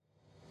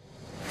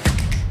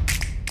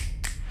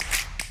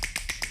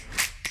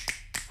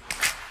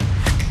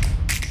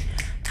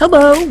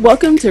Hello,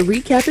 welcome to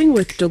Recapping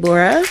with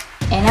Delora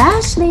and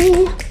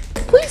Ashley.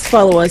 Please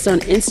follow us on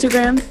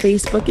Instagram,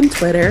 Facebook, and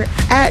Twitter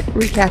at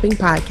Recapping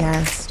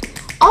Podcast.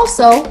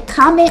 Also,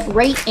 comment,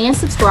 rate, and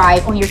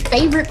subscribe on your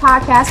favorite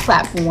podcast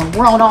platform.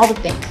 We're on all the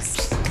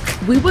things.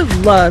 We would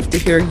love to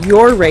hear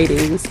your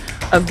ratings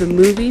of the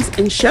movies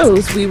and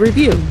shows we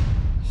review.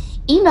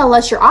 Email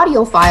us your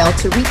audio file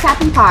to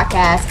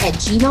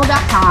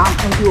recappingpodcast@gmail.com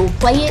and we will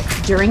play it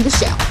during the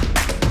show.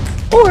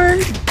 Or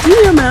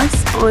DM us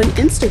on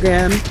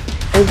Instagram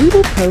and we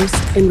will post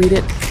and read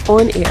it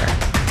on air.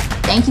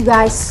 Thank you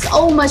guys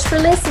so much for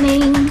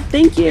listening.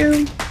 Thank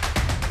you.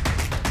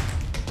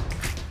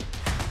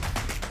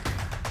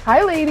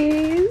 Hi,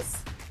 ladies.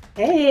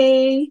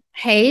 Hey.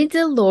 Hey,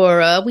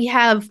 Delora.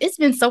 It's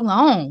been so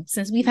long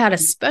since we've had a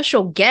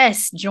special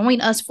guest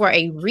join us for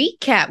a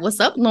recap.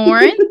 What's up,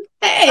 Lauren?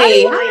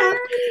 Hey, hi.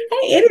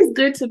 Hey, it is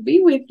good to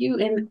be with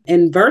you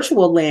in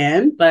virtual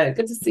land, but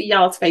good to see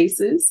y'all's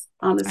faces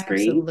on the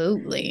screen.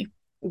 Absolutely.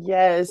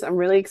 Yes, I'm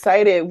really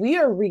excited. We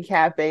are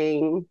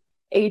recapping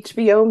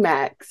HBO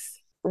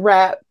Max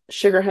Wrap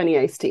Sugar Honey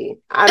Iced Tea.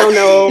 I don't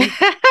know.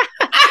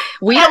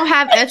 We don't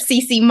have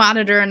FCC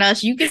monitoring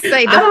us. You can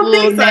say the full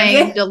name,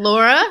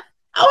 Delora.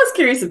 I was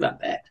curious about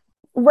that.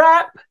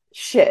 Wrap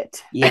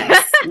Shit.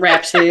 Yes,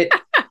 Wrap Shit.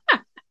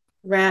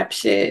 Wrap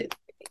Shit.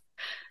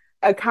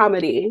 A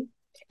comedy,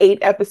 8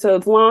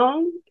 episodes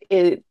long.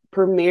 It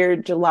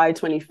premiered July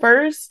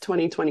 21st,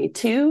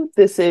 2022.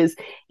 This is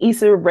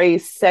Issa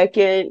Rae's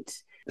second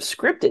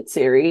scripted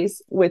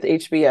series with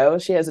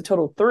HBO. She has a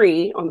total of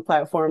 3 on the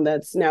platform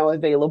that's now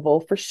available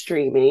for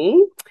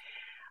streaming.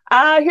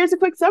 Here's a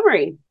quick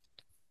summary.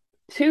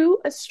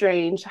 2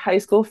 estranged high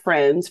school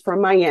friends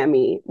from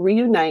Miami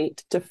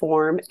reunite to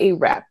form a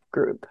rap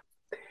group.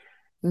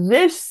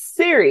 This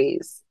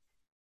series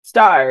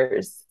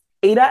stars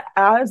Ada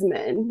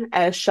Osman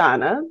as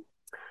Shauna,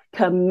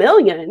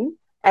 Chameleon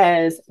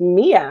as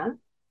Mia,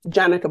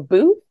 Jonica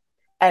Booth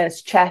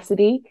as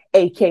Chastity,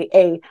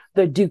 aka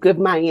the Duke of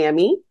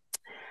Miami,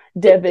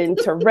 Devin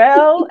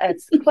Terrell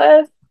as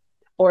Clef,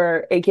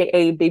 or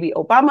aka Baby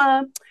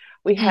Obama.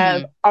 We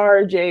have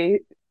RJ.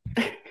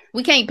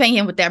 We can't paint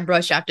him with that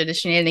brush after the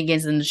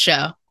shenanigans in the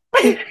show.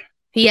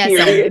 He has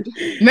some.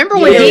 Remember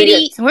when Diddy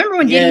used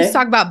to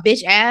talk about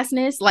bitch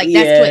assness? Like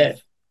that's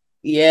Cliff.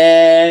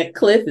 Yeah,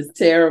 Cliff is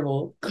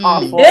terrible.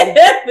 Awful. Cliff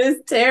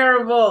is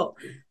terrible.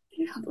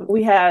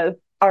 We have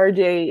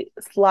RJ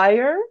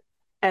Slyer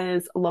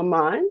as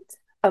Lamont,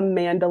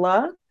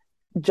 Amandla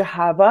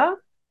Jahava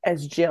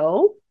as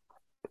Jill,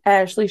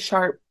 Ashley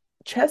Sharp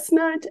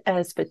Chestnut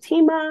as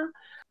Fatima,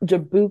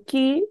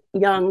 Jabuki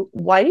Young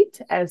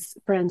White as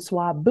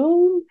Francois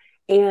Boone,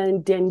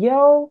 and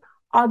Danielle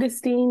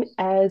Augustine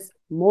as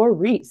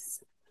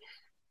Maurice.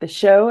 The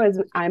show, as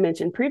I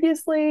mentioned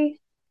previously,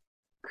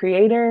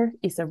 creator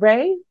Issa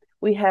Rae.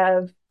 We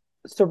have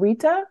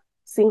Sarita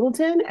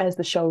Singleton as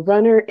the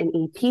showrunner and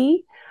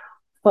EP.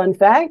 Fun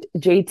fact,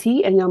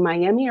 JT and Young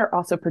Miami are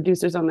also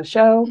producers on the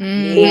show.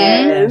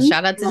 And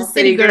shout out to the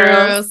City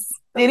Girls.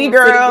 City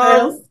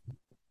Girls.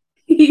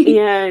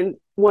 And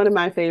one of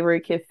my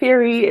favorite, Kid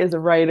Fury, is a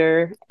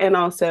writer and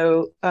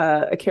also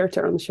a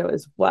character on the show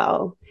as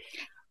well.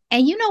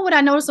 And you know what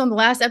I noticed on the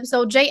last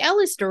episode? Jay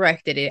Ellis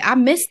directed it. I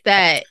missed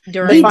that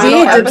during the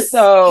final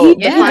episode.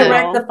 He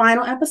directed the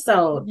final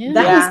episode. Yeah.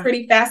 That was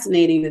pretty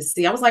fascinating to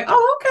see. I was like,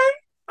 oh, okay.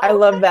 I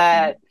love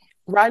that.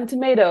 Rotten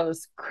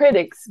Tomatoes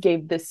critics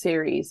gave this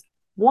series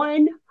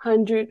 100%.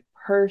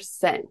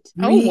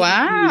 Oh,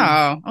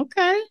 wow.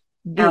 Okay.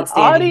 The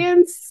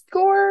audience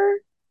score?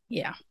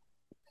 Yeah.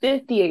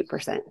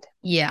 58%.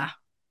 Yeah.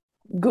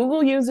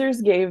 Google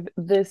users gave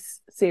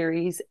this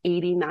series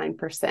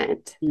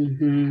 89%.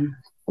 Mm-hmm.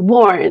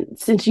 Lauren,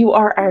 since you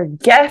are our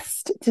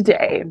guest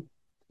today,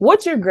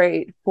 what's your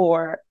grade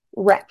for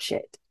Wrap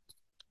Shit?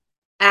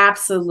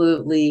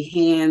 Absolutely,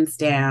 hands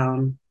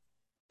down,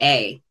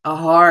 A. A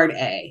hard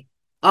A.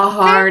 A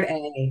hard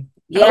A.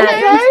 Yeah,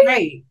 It was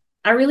great.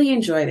 I really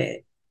enjoyed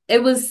it.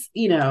 It was,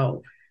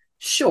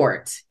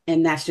 short.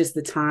 And that's just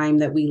the time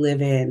that we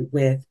live in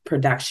with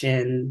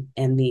production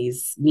and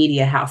these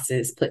media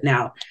houses putting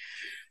out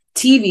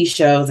TV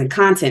shows and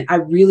content. I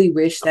really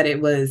wish that I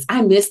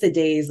miss the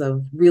days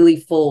of really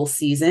full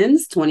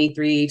seasons,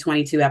 23,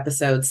 22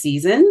 episode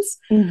seasons.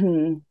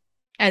 Mm-hmm.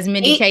 As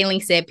Mindy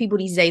Kaling said, people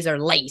these days are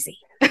lazy.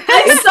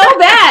 It's so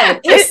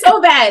bad. It's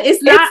so bad.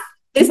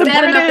 It's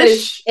bad enough that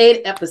it's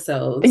 8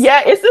 episodes.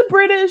 Yeah, it's a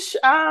British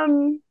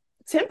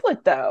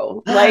template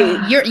though.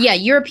 Like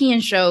European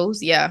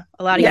shows. Yeah.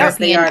 A lot of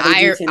European,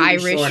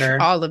 Irish,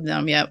 all of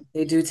them. Yep.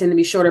 They do tend to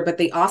be shorter, but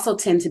they also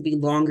tend to be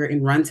longer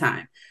in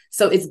runtime.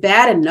 So it's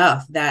bad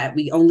enough that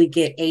we only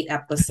get 8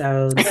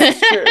 episodes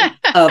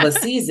of a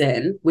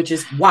season, which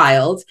is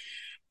wild.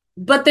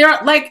 But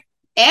they're like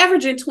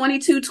averaging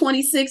 22,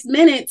 26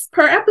 minutes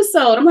per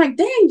episode. I'm like,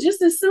 dang,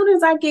 just as soon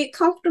as I get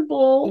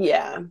comfortable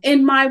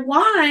in my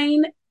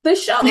wine, The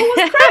show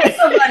was credit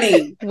for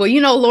money.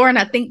 Well, Lauren,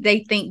 I think they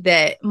think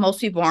that most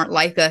people aren't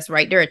like us,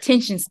 right? Their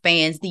attention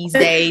spans these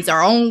days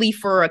are only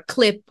for a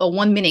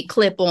 1-minute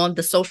clip on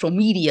the social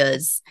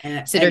medias.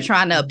 So they're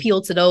trying to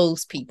appeal to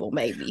those people,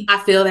 maybe. I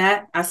feel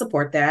that. I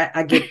support that.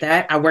 I get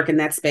that. I work in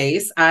that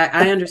space.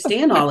 I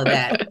understand all of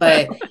that.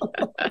 But,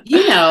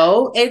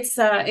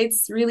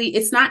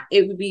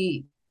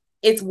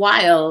 it's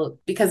wild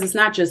because it's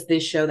not just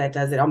this show that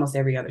does it. Almost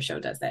every other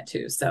show does that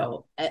too.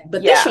 So,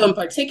 but this show in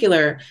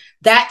particular,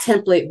 that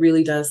template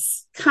really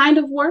does kind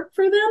of work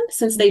for them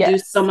since they do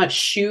so much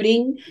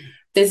shooting,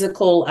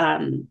 physical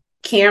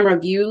camera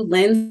view,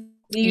 lens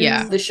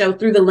views the show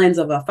through the lens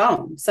of a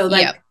phone. So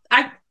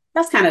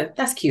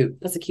that's cute.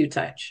 That's a cute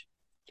touch.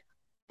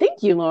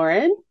 Thank you,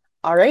 Lauren.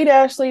 All right,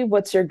 Ashley,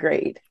 what's your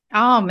grade?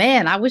 Oh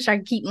man, I wish I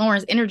could keep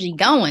Lauren's energy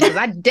going because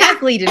I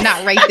definitely did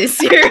not rate this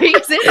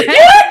series.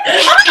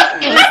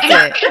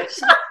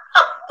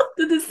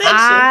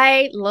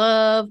 I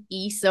love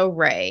Issa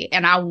Rae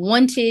and I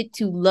wanted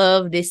to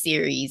love this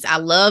series. I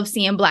love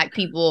seeing Black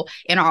people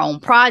in our own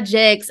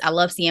projects. I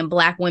love seeing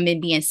Black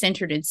women being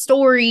centered in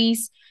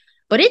stories.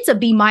 But it's a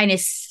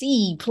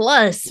B-C+ for me,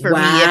 if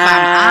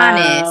I'm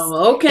honest.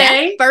 Okay.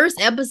 That first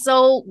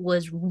episode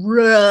was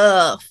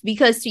rough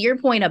because to your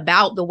point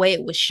about the way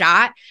it was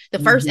shot, the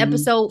first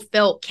episode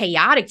felt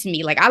chaotic to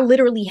me. Like I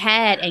literally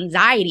had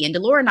anxiety, and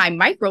Delora and I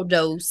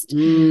microdosed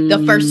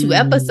the first 2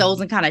 episodes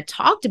and kind of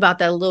talked about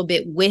that a little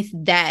bit with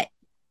that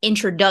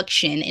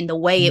introduction and the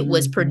way it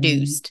was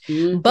produced.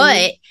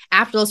 But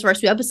after those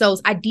first 2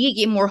 episodes, I did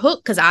get more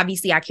hooked because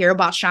obviously I care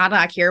about Shauna,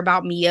 I care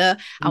about Mia.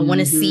 I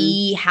want to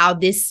see how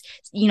this,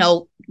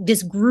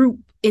 this group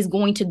is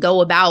going to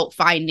go about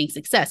finding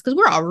success because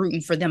we're all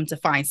rooting for them to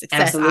find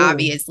success,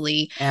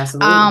 obviously.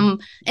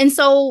 Absolutely. And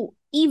so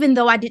even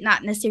though I did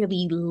not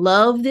necessarily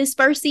love this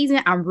first season,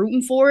 I'm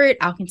rooting for it.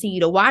 I'll continue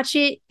to watch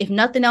it, if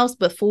nothing else,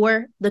 but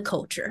for the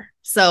culture.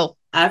 So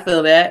I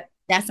feel that.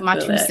 That's my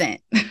 2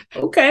 cents.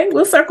 Okay,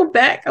 we'll circle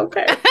back.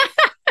 Okay.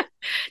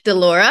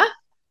 Delora?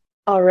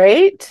 All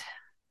right.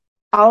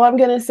 All I'm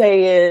going to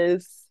say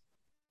is,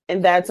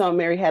 and that's on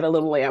Mary Had a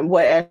Little Lamb,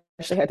 what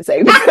Ashley had to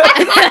say.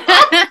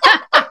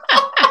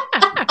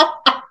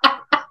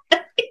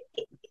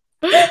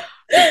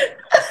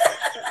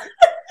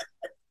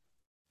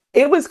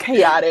 It was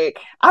chaotic.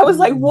 I was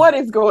like, what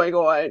is going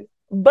on?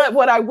 But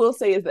what I will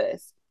say is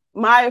this.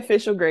 My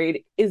official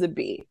grade is a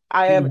B.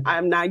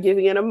 I'm not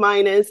giving it a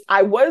minus.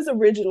 I was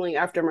originally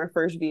after my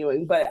first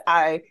viewing, but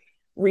I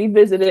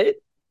revisited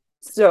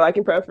so I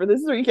can prep for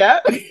this recap.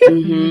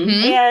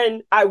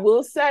 And I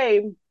will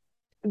say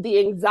the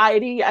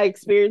anxiety I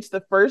experienced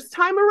the first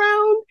time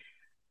around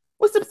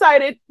was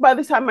subsided by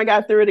the time I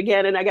got through it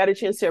again, and I got a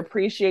chance to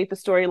appreciate the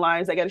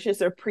storylines. I got a chance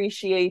to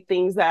appreciate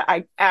things that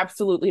I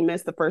absolutely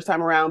missed the first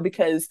time around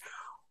because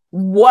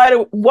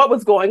what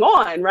was going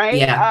on, right?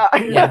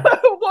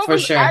 What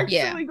was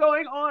actually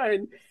going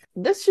on?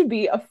 This should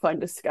be a fun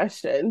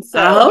discussion. So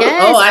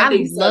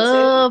I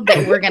love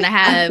that we're gonna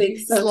have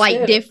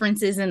slight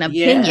differences in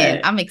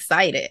opinion. I'm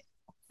excited.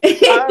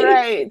 All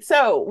right.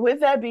 So with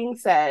that being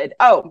said,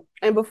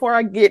 and before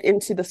I get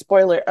into the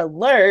spoiler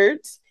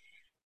alert,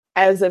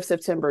 as of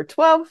September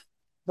 12th,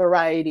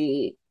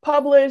 Variety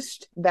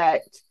published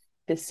that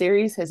the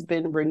series has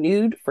been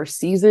renewed for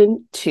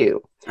season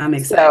 2. I'm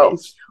excited.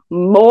 So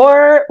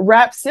more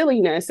rap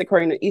silliness,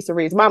 according to Issa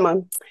Rae's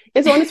mama,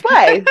 is on its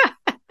way.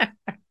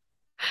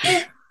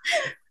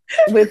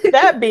 With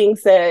that being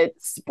said,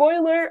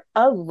 spoiler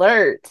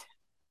alert.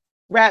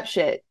 Rap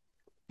Shit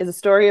is a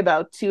story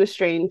about 2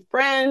 estranged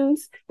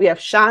friends. We have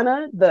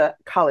Shauna, the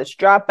college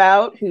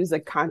dropout, who's a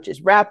conscious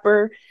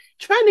rapper,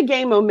 trying to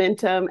gain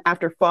momentum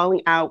after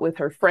falling out with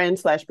her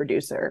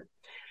friend/producer.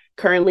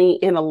 Currently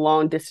in a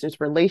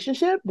long-distance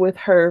relationship with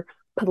her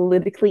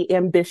politically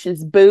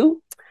ambitious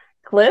boo,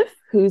 Cliff,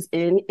 who's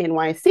in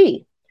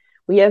NYC.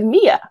 We have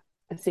Mia,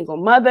 a single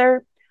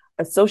mother,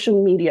 a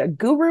social media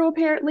guru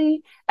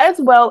apparently, as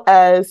well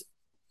as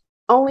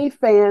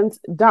OnlyFans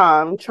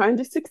Dom trying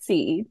to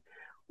succeed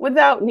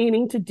without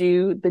needing to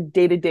do the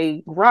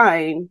day-to-day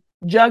grind,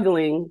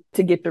 juggling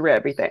to get through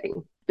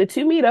everything. The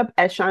 2 meet up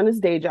at Shauna's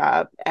day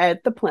job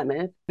at the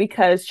Plymouth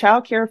because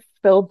childcare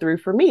fell through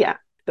for Mia.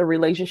 The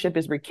relationship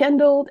is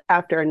rekindled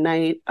after a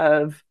night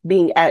of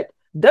being at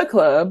the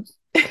club,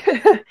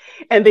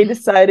 and they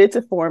decided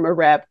to form a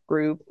rap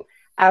group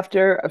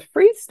after a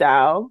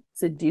freestyle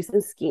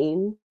seducing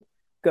scheme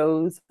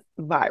goes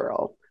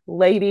viral.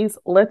 Ladies,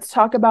 let's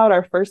talk about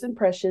our first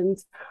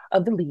impressions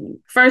of the lead.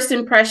 First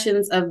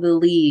impressions of the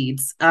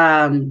leads.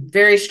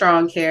 Very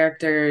strong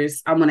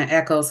characters. I'm going to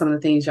echo some of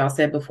the things y'all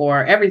said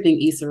before.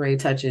 Everything Issa Rae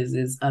touches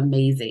is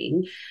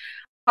amazing.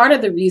 Part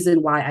of the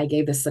reason why I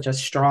gave this such a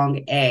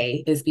strong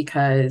A is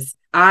because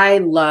I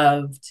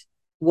loved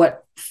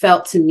what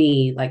felt to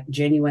me like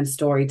genuine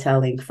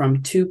storytelling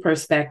from 2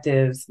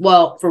 perspectives.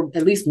 Well, from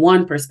at least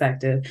one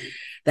perspective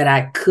that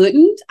I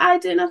couldn't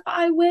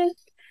identify with,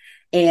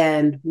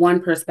 and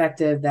one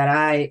perspective that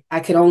I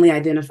could only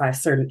identify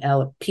certain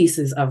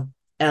pieces of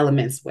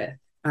elements with.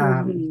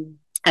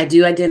 I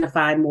do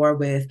identify more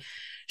with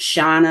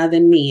Shauna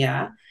than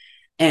Mia.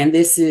 And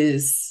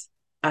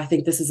I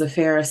think this is a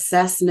fair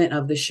assessment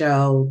of the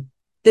show.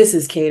 This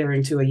is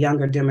catering to a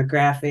younger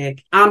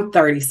demographic. I'm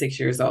 36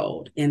 years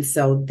old. And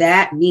so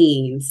that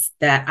means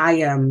that I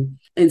am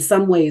in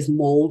some ways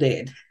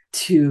molded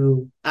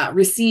to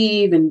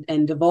receive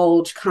and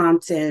divulge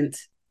content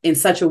in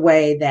such a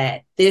way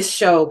that this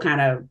show kind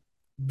of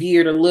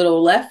veered a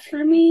little left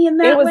for me in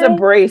that It was way.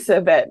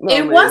 abrasive at moments.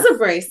 It was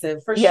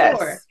abrasive for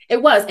sure.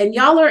 It was. And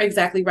y'all are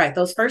exactly right.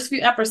 Those first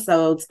few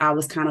episodes, I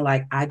was kind of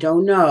like, I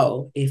don't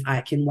know if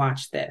I can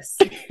watch this.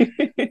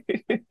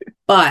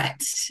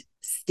 But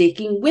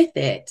sticking with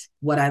it,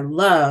 what I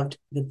loved,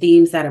 the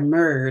themes that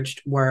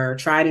emerged were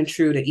tried and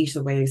true to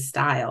Issa Rae's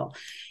style,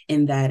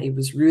 in that it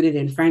was rooted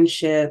in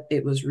friendship.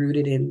 It was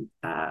rooted in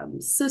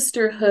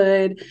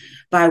sisterhood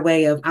by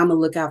way of, I'm going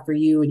to look out for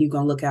you and you're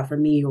going to look out for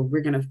me, or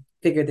we're going to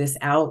figure this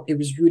out. It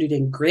was rooted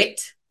in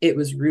grit. It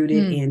was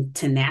rooted in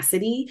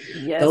tenacity.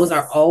 Yes. Those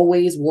are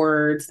always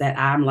words that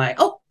I'm like,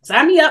 oh,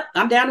 sign me up.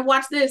 I'm down to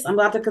watch this. I'm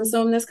about to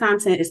consume this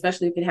content,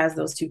 especially if it has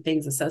those two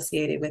things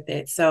associated with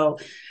it. So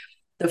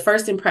the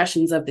first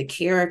impressions of the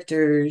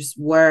characters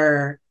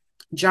were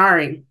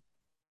jarring,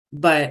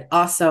 but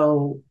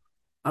also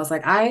I was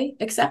like, I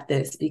accept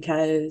this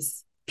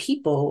because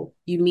people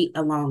you meet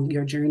along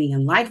your journey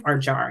in life are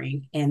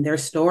jarring, and their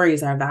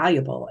stories are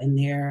valuable, and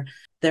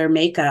their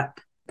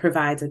makeup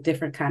provides a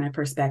different kind of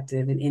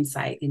perspective and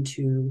insight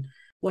into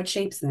what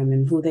shapes them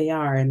and who they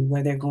are and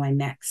where they're going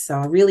next. So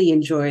I really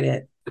enjoyed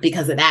it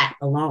because of that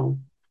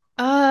alone.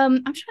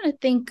 I'm trying to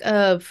think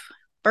of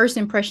first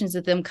impressions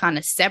of them kind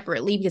of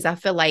separately, because I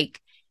feel like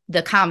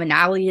the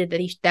commonality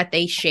that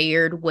they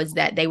shared was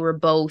that they were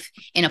both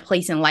in a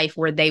place in life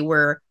where they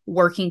were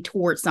working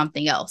towards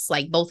something else.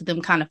 Like both of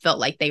them kind of felt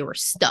like they were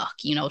stuck.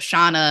 You know,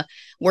 Shauna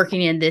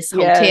working in this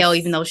hotel,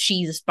 even though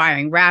she's an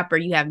aspiring rapper.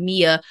 You have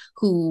Mia,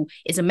 who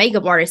is a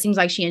makeup artist. Seems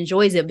like she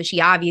enjoys it, but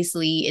she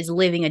obviously is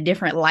living a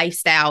different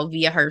lifestyle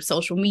via her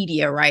social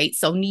media, right?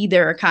 So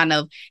neither are kind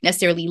of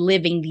necessarily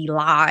living the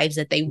lives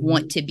that they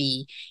want to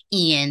be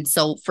in.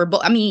 So for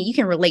both, I mean, you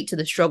can relate to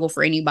the struggle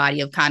for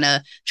anybody of kind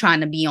of trying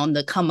to be on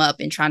the come up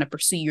and trying to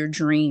pursue your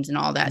dreams and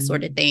all that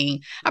sort of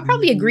thing. I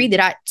probably agree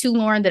that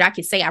Lauren, that I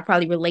could say I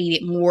probably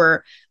related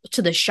more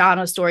to the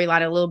Shauna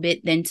storyline a little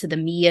bit than to the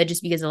Mia,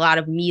 just because a lot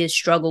of Mia's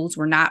struggles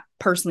were not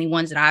personally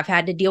ones that I've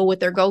had to deal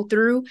with or go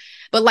through.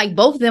 But like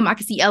both of them, I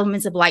could see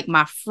elements of like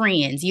my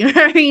friends, you know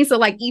what I mean? So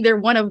like either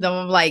one of them,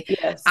 I'm like,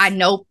 I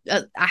know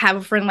I have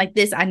a friend like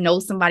this. I know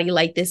somebody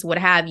like this, what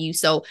have you.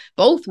 So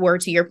both were,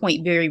 to your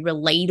point, very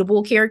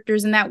relatable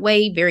characters in that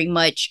way, very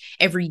much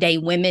everyday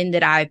women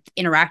that I've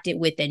interacted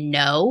with and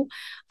know.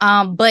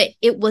 But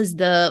it was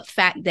the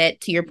fact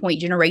that, to your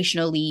point,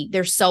 generationally,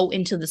 they're so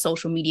into the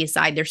social media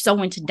side. They're so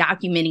into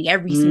documenting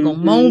every single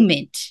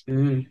moment.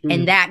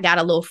 And that got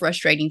a little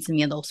frustrating to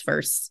me in those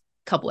first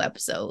couple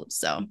episodes.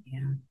 So,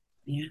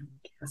 yeah.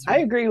 I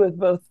agree with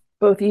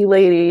both you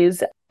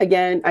ladies.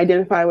 Again,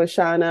 identify with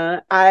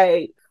Shauna.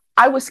 I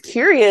was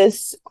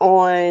curious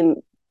on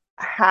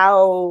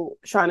how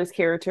Shauna's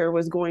character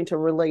was going to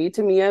relate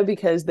to Mia,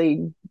 because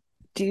they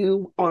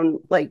do on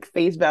like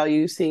face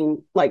value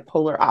seem like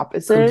polar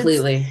opposites.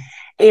 Completely.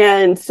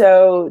 And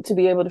so to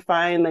be able to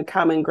find the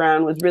common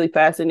ground was really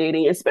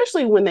fascinating,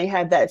 especially when they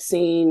had that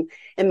scene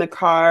in the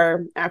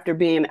car after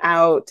being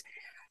out,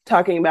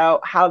 talking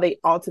about how they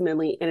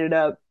ultimately ended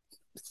up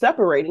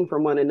separating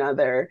from one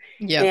another.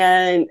 Yeah.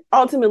 And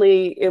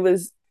ultimately it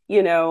was,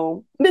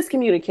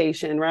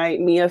 miscommunication, right?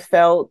 Mia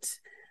felt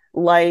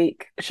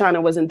like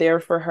Shauna wasn't there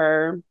for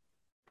her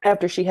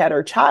after she had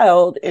her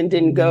child and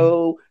didn't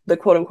go the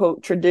quote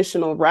unquote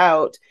traditional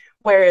route.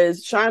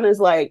 Whereas Shauna's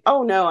like,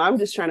 oh no, I'm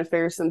just trying to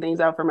figure some things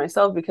out for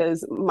myself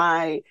because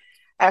my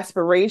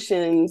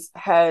aspirations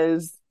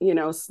has,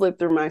 slipped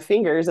through my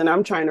fingers and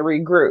I'm trying to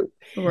regroup.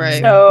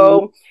 Right.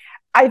 So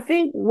I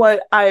think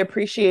what I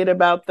appreciate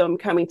about them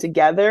coming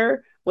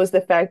together was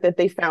the fact that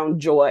they found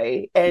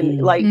joy, and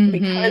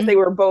because they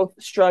were both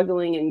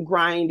struggling and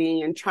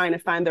grinding and trying to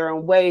find their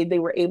own way, they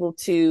were able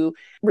to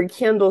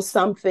rekindle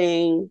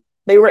something.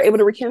 They were able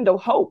to rekindle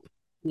hope,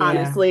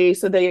 honestly.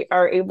 So they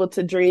are able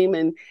to dream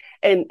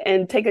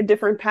and take a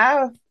different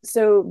path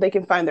so they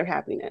can find their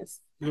happiness.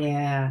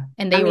 Yeah.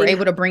 And they were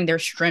able to bring their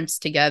strengths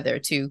together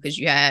too, because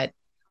you had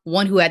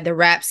one who had the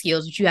rap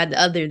skills, but you had the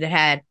other that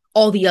had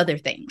all the other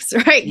things,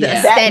 right? The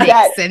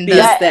aesthetics and the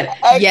aesthetic.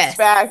 Yes.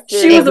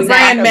 She was a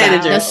brand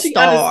manager. She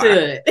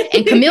understood.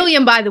 And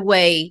Chameleon, by the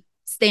way,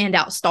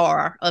 standout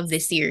star of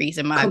this series,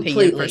 in my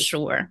opinion, for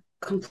sure.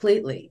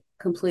 Completely.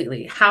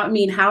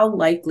 How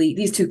likely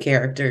these two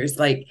characters,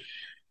 what's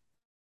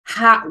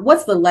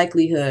the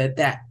likelihood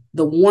that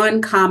the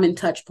one common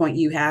touch point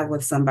you have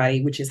with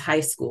somebody, which is high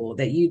school,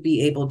 that you'd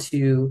be able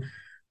to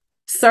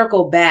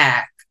circle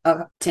back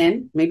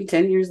 10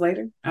 years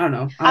later? I don't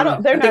know.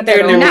 They're in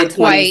their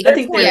mid-20s. I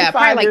think they're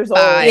probably like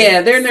 5.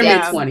 Yeah, they're in their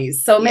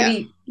mid-20s. So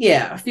maybe,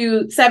 a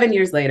few 7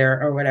 years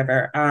later or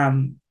whatever.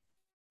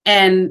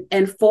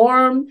 And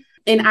form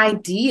an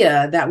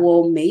idea that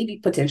will maybe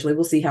potentially,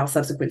 we'll see how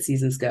subsequent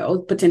seasons go,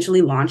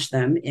 potentially launch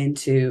them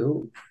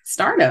into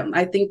stardom.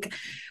 I think,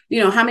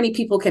 how many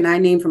people can I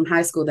name from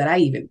high school that I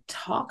even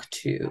talked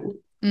to?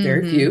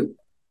 Very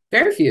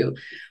few,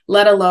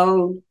 let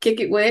alone kick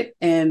it with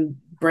and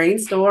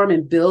brainstorm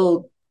and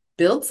build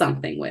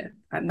something with.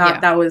 I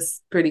thought that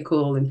was pretty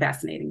cool and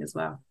fascinating as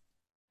well.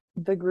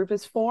 The group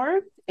is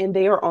formed and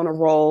they are on a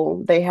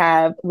roll. They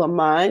have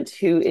Lamont,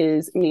 who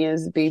is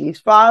Mia's baby's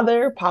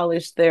father,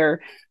 polished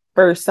their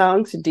first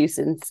song, Seduce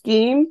and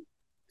Scheme.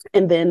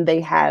 And then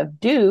they have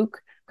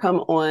Duke come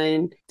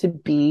on to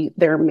be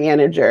their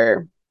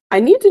manager.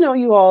 I need to know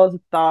you all's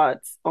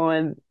thoughts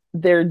on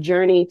their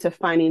journey to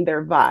finding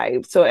their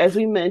vibe. So as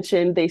we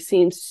mentioned, they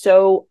seem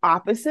so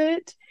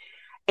opposite.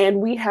 And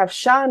we have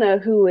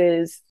Shauna, who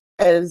is,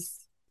 as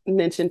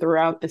mentioned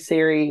throughout the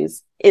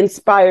series,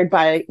 inspired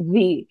by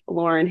the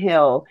Lauryn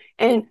Hill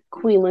and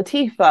Queen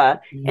Latifah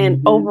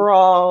and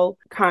overall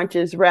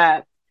conscious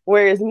rap,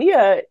 whereas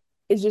Mia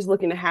is just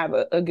looking to have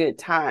a good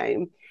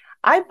time.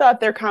 I thought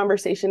their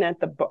conversation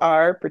at the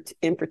bar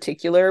in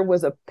particular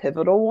was a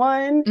pivotal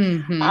one,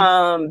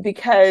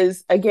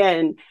 because,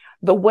 again,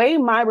 the way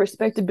my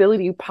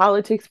respectability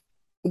politics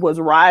was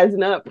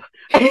rising up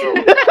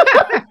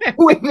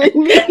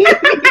within me.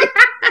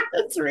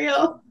 That's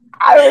real.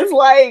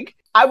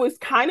 I was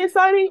kind of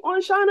siding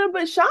on Shauna,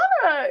 but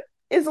Shauna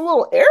is a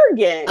little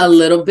arrogant. A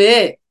little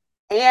bit.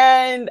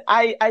 And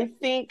I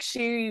think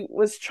she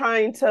was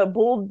trying to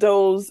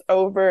bulldoze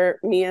over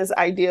Mia's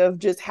idea of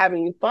just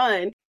having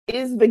fun.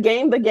 Is the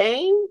game?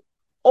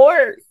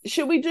 Or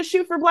should we just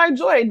shoot for Black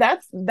Joy?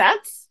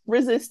 That's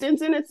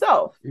resistance in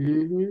itself.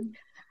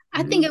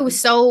 I think it was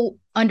so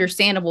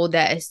understandable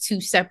that as two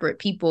separate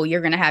people,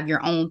 you're going to have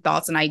your own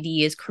thoughts and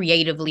ideas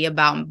creatively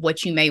about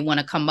what you may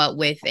want to come up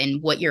with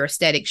and what your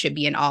aesthetic should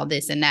be and all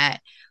this and that.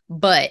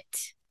 But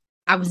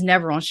I was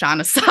never on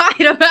Shauna's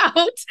side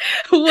about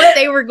what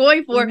they were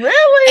going for.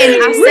 Really?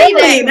 And I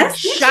say that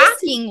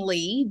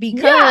shockingly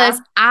because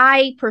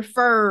I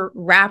prefer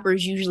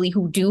rappers usually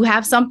who do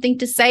have something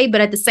to say,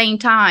 but at the same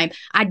time,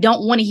 I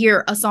don't want to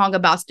hear a song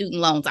about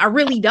student loans. I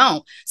really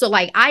don't. So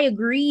like I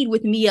agreed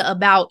with Mia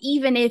about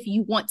even if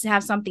you want to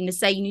have something to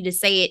say, you need to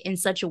say it in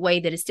such a way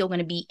that it's still going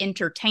to be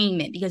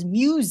entertainment, because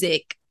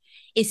music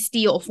is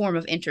still a form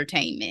of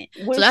entertainment.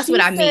 So that's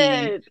what I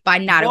mean by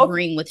not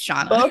agreeing with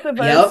Shauna. Both of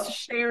us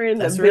sharing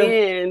the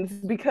bins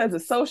because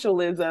of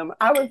socialism.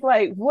 I was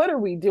like, what are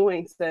we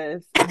doing,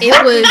 sis?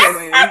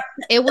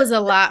 It was a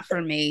lot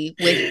for me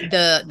with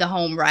the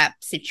home rap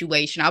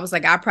situation. I was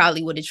like, I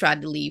probably would have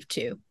tried to leave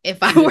too if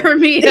I were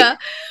Mia.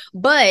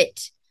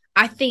 But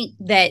I think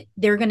that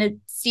they're going to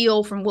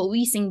still, from what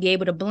we've seen, be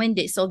able to blend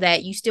it so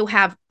that you still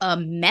have a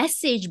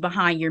message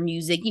behind your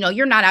music.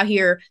 You're not out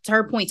here, to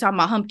her point, talking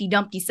about Humpty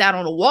Dumpty sat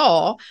on a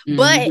wall,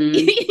 but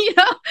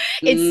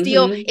it's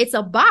still, it's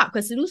a bop,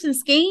 because Seduce and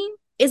Scheme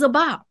is a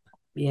bop.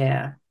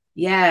 Yeah.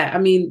 I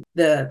mean,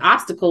 the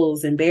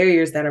obstacles and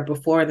barriers that are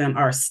before them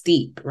are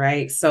steep,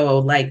 right? So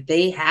like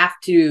they have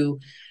to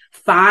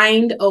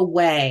find a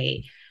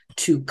way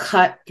to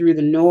cut through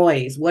the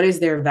noise. What is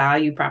their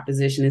value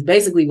proposition is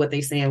basically what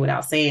they're saying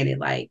without saying it.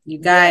 Like you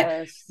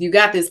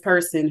got this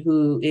person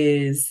who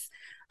is,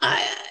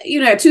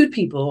 two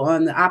people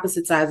on the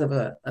opposite sides of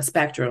a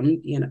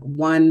spectrum,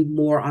 one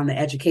more on the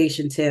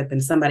education tip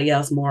and somebody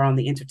else more on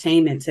the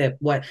entertainment tip,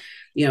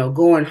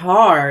 going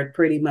hard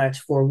pretty much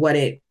for what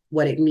it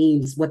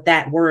means, what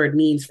that word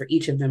means for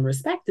each of them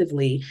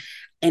respectively.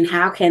 And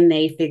how can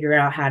they figure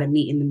out how to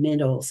meet in the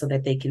middle so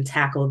that they can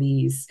tackle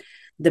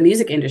the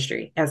music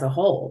industry as a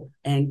whole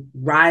and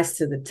rise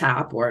to the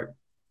top, or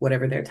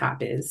whatever their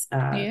top is.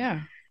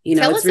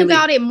 Tell us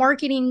about it,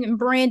 marketing and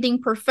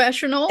branding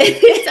professional.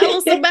 Tell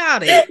us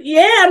about it.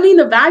 Yeah, I mean,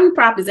 the value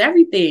prop is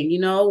everything.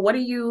 What do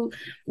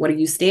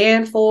you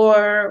stand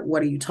for?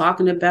 What are you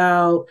talking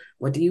about?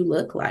 What do you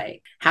look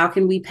like? How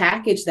can we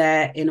package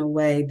that in a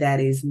way that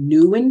is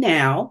new and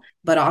now,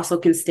 but also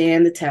can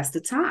stand the test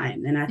of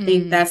time? And I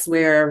think that's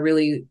where a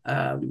really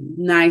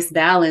nice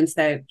balance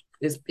that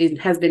it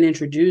has been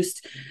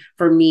introduced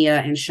for Mia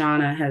and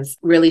Shauna has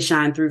really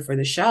shined through for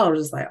the show.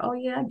 Just like, oh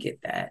yeah, I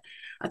get that.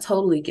 I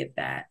totally get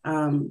that.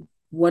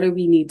 What do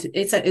we need to?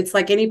 It's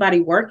like anybody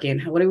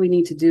working. What do we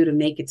need to do to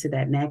make it to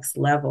that next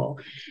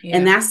level? Yeah.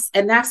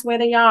 And that's where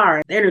they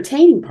are. The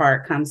entertaining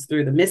part comes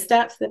through the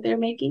missteps that they're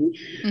making,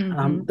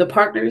 the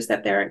partners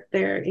that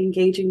they're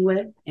engaging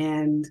with,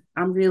 and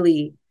I'm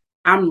really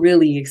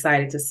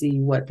excited to see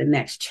what the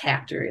next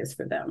chapter is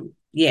for them.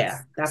 Yeah,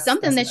 that's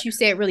something that you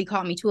said really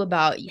caught me too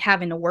about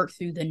having to work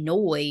through the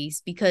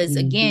noise, because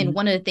again,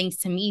 one of the things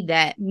to me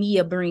that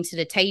Mia brings to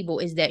the table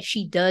is that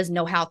she does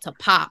know how to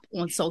pop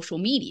on social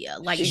media.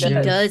 Like she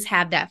does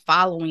have that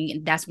following,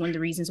 and that's one of the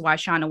reasons why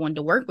Shauna wanted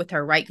to work with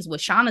her, right? Because what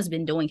Shauna's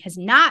been doing has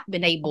not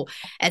been able,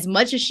 as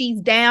much as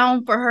she's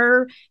down for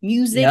her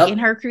music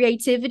and her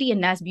creativity,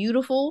 and that's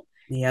beautiful.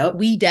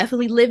 We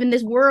definitely live in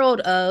this world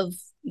of,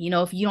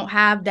 if you don't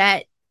have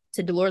that,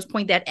 to Dolores'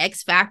 point, that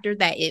X factor,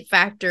 that it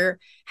factor,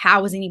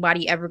 how is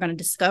anybody ever going to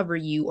discover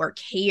you or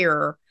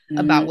care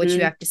about what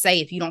you have to say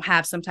if you don't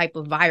have some type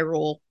of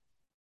viral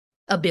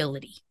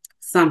ability.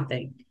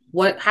 Something.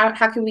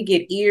 How can we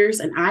get ears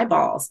and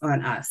eyeballs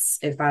on us?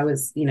 If I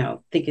was,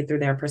 thinking through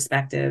their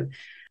perspective,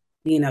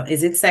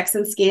 is it sex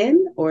and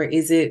skin, or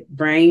is it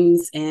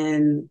brains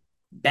and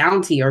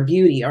bounty or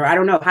beauty, or I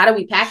don't know. How do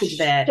we package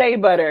that? Shea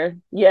butter.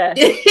 Yes.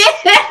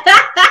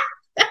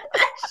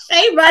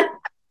 Shea butter.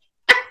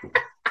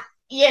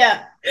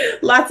 Yeah.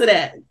 Lots of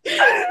that.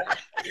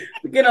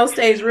 Get on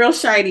stage real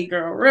shiny,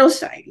 girl. Real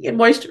shiny and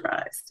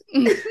moisturized.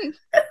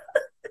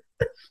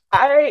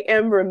 I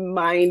am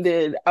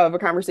reminded of a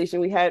conversation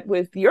we had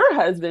with your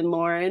husband,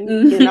 Lauren,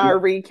 in our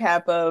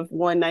recap of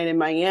One Night in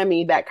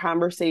Miami, that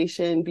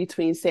conversation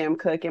between Sam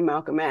Cooke and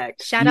Malcolm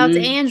X. Shout out to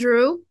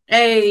Andrew.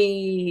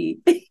 Hey.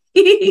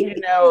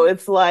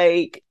 It's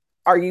like,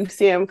 are you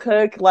Sam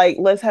Cooke? Like,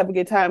 let's have a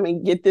good time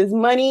and get this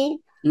money?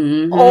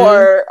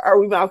 Or are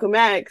we Malcolm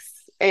X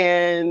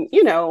and,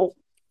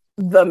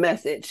 the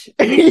message?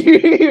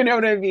 You know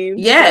what I mean?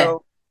 Yeah.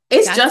 So,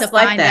 it's got just to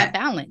like find that.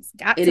 balance.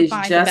 It is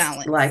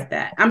just like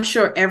that. I'm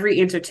sure every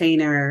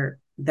entertainer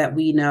that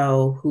we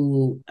know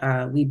who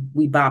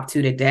we bop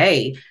to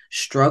today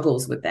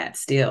struggles with that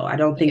still. I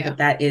don't think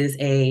that is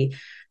a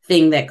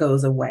thing that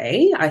goes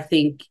away. I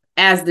think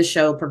as the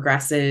show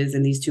progresses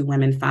and these two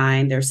women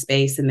find their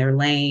space and their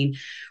lane,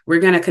 we're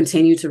going to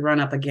continue to run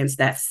up against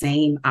that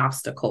same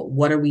obstacle.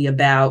 What are we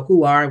about?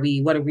 Who are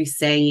we? What are we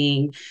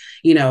saying?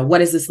 What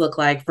does this look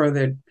like for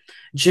the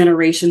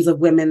generations of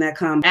women that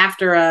come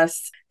after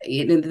us?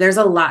 There was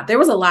a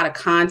lot of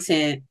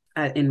content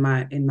in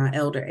my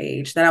elder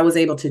age that I was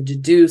able to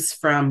deduce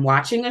from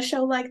watching a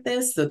show like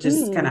this. So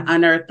just kind of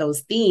unearth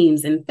those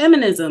themes, and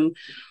feminism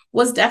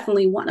was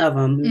definitely one of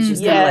them. It was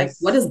just kind of like,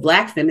 what does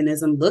Black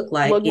feminism look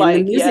like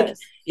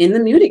in the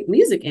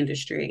music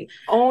industry?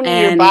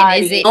 Owning your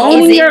body,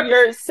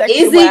 your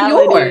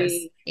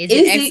sexuality. Is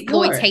it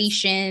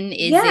exploitation?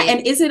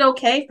 And is it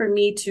okay for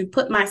me to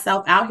put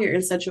myself out here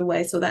in such a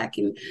way so that I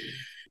can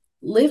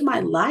live my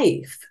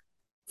life,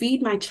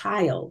 feed my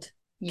child,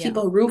 keep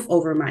a roof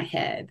over my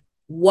head?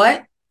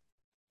 What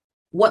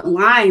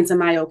lines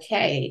am I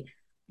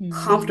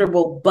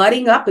comfortable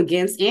butting up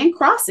against and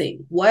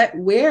crossing?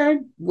 Where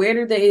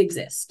do they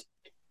exist?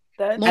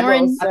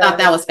 Lauren, I thought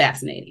that was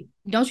fascinating.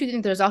 Don't you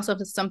think there's also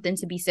something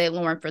to be said,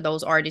 Lauren, for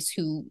those artists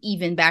who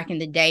even back in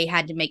the day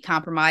had to make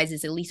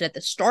compromises, at least at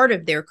the start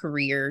of their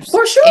careers,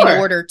 for sure, in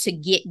order to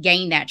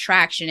gain that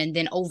traction, and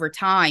then over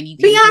time you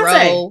can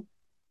grow.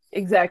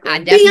 Exactly. I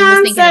definitely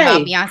was thinking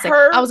about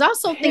Beyonce. I was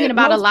also thinking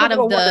about a lot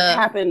of the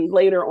happened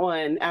later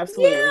on.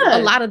 Absolutely. Yeah. A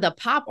lot of the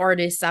pop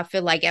artists, I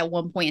feel like at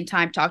one point in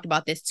time talked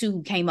about this too,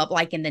 who came up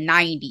like in the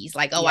 90s.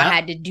 Like, I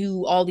had to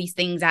do all these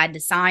things. I had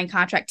to sign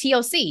contract.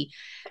 TLC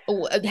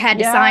had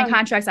to sign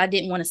contracts I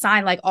didn't want to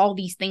sign, like all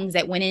these things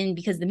that went in,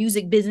 because the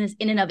music business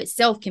in and of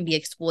itself can be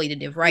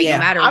exploitative, right? No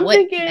matter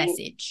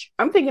message.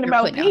 I'm thinking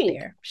about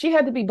Pink. She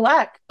had to be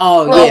Black.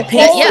 Pink.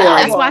 Yeah,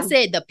 that's why I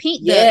said the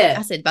Pink.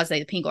 I said about to say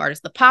the Pink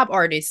artists. The pop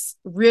artists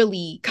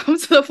really come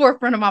to the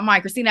forefront of my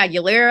mind. Christina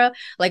Aguilera,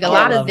 like a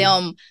lot of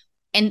them,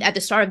 and at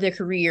the start of their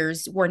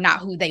careers were not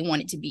who they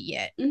wanted to be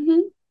yet.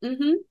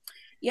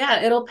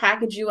 Yeah, it'll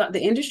package you up.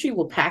 The industry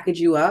will package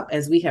you up,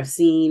 as we have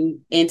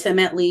seen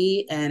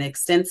intimately and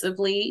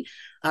extensively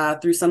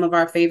through some of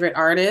our favorite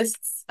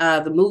artists.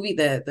 The movie,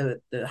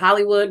 the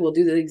Hollywood will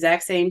do the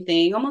exact same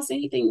thing. Almost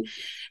anything,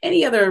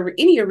 any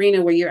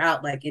arena where you're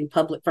out like in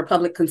public for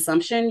public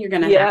consumption, you're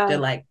gonna have to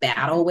like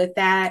battle with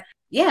that.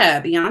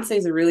 Yeah, Beyonce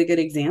is a really good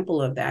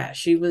example of that.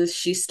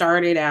 She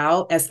started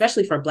out,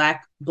 especially for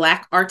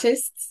Black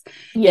artists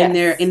in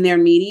their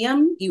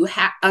medium.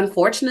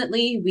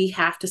 Unfortunately, we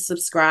have to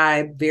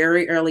subscribe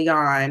very early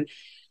on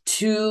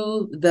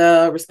to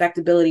the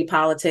respectability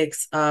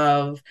politics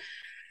of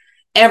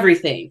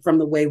everything, from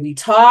the way we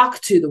talk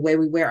to the way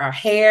we wear our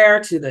hair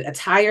to the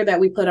attire that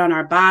we put on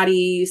our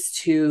bodies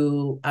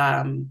to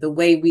the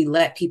way we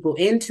let people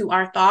into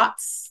our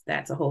thoughts.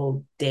 That's a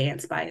whole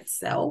dance by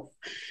itself.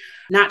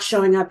 Not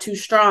showing up too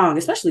strong,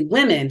 especially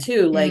women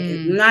too, like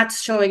not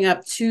showing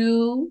up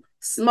too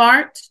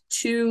smart,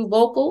 too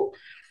vocal,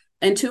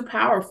 and too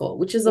powerful,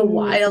 which is a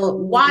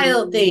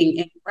wild thing.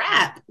 And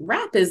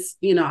rap is,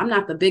 I'm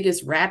not the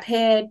biggest rap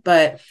head,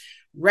 but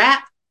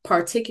rap,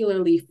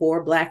 particularly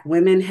for Black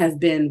women, has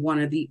been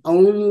one of the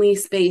only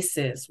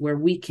spaces where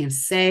we can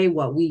say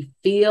what we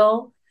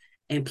feel,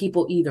 and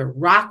people either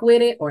rock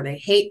with it or they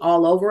hate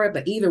all over it.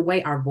 But either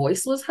way, our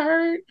voice was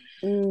heard.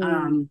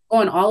 Going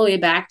all the way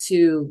back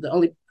to the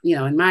only,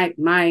 in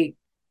my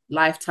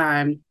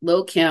lifetime,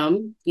 Lil'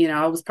 Kim,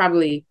 I was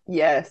probably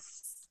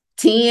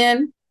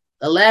 10,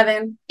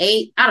 11,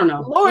 8. I don't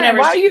know. Lauren,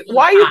 why are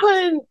you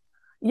putting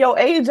your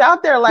age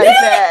out there like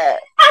that?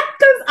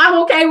 Because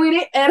I'm okay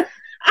with it. And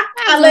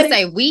I let it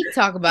say we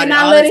talk about it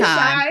all the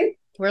time.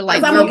 We're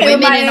like I'm okay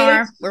with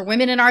my age. we're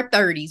women in our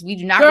 30s. We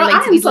do not Girl, relate I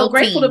to am these so little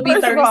grateful teens. to be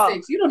First of all,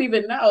 36. You don't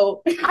even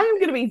know. I am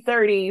going to be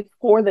 30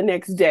 for the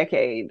next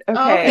decade. Oh,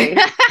 Okay.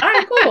 okay. All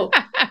right, cool.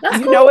 That's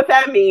You cool. know what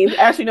that means.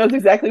 Ashley knows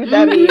exactly what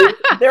that means.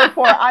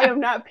 Therefore, I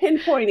am not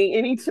pinpointing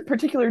any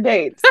particular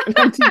dates.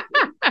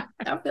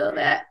 I feel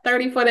that.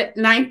 30 for the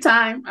ninth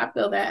time. I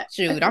feel that.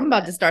 Shoot, I'm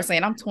about to start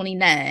saying I'm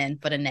 29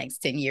 for the next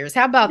 10 years.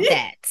 How about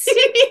that?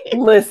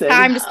 Listen.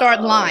 Time to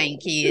start lying,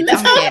 kids.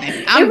 I'm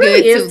kidding. I'm It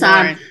really good is too,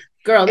 time. Lauren.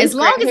 Girl, As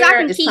long as I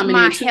can keep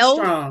my health,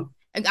 strong.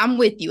 I'm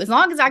with you. As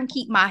long as I can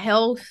keep my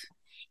health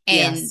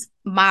and Yes.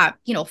 my,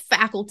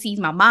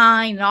 faculties, my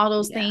mind, and all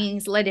those Yeah.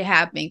 things, let it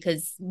happen,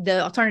 because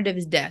the alternative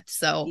is death.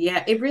 So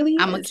Yeah, it really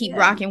is. I'm gonna keep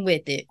rocking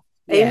with it.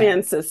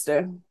 Amen,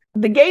 sister.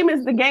 The game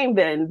is the game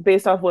then,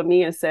 based off what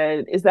Mia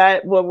said. Is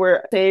that what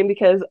we're saying?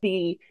 Because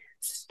the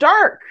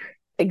stark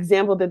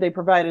example that they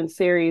provide in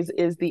series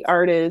is the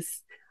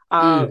artist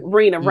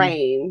Rena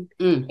Rain.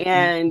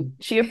 And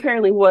she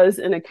apparently was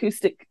an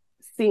acoustic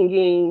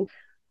singing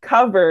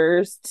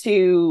covers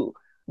to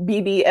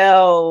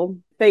BBL,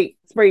 fake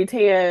spray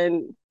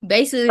tan.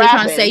 Basically, they're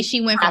trying to say she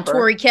went from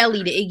Tori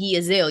Kelly to Iggy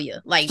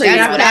Azalea. Like,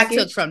 that's what I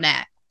took from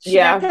that. She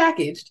got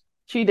packaged.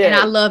 She did. And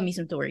I love me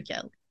some Tori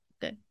Kelly.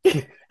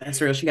 That's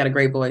real. She got a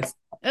great voice.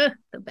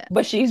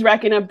 But she's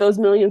racking up those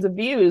millions of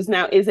views.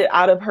 Now, is it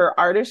out of her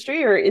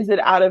artistry, or is it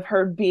out of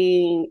her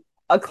being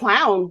a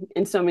clown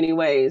in so many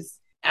ways?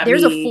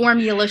 There's a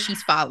formula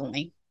she's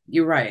following.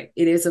 You're right.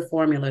 It is a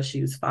formula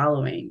she's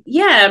following.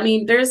 Yeah, I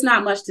mean, there's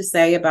not much to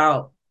say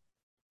about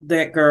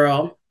that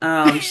girl.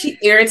 She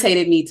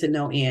irritated me to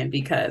no end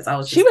because I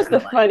was just she was the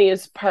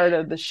funniest part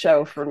of the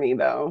show for me,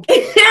 though.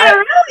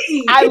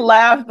 Really? I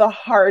laughed the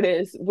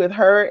hardest with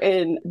her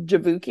and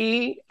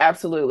Jabuki.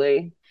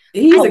 Absolutely.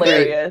 He's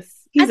hilarious.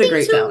 He's a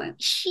great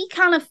talent. She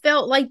kind of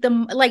felt like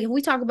if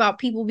we talk about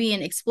people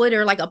being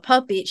exploited, like a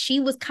puppet, she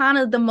was kind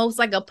of the most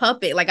like a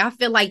puppet. Like, I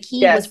feel like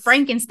he was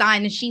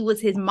Frankenstein and she was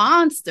his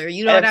monster.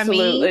 You know what I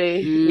mean?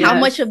 Mm-hmm. How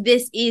much of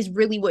this is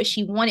really what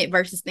she wanted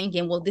versus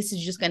thinking, well, this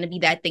is just going to be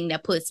that thing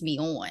that puts me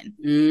on.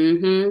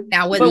 Mm-hmm.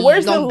 Now, whether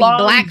you're going to be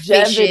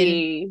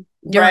blackfishing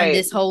during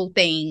this whole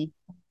thing,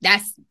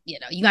 that's,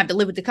 you have to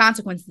live with the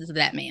consequences of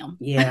that, ma'am.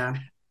 Yeah,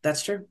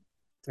 that's true.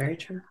 Very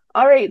true.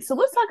 All right, so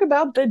let's talk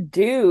about the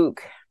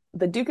Duke.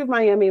 The Duke of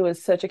Miami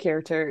was such a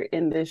character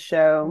in this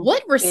show.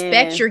 What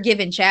respect you're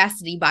giving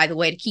Chastity, by the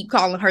way, to keep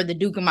calling her the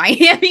Duke of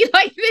Miami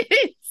like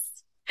this.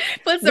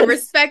 Put some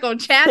respect on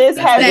Chastity. This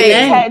has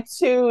it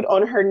tattooed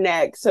on her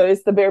neck, so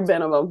it's the bare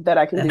minimum that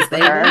I can do for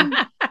her.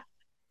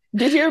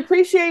 Did you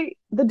appreciate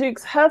the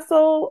Duke's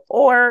hustle,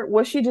 or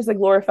was she just a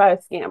glorified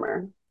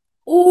scammer?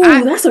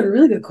 Oh, that's a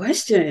really good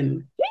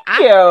question.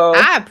 Thank you.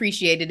 I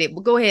appreciated it,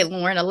 but go ahead,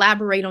 Lauren.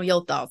 Elaborate on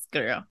your thoughts,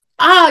 girl.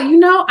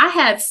 I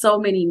had so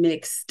many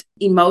mixed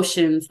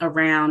emotions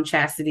around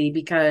Chastity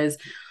because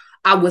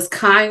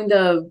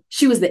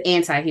she was the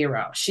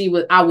anti-hero.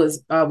 I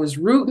was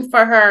rooting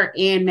for her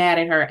and mad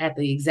at her at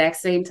the exact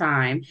same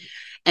time.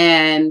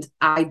 And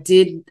I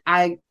did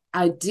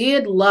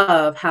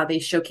love how they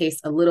showcased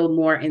a little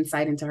more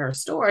insight into her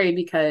story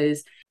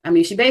because,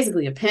 she's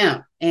basically a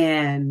pimp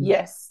and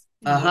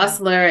a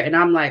hustler. And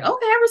I'm like,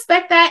 okay, I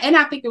respect that. And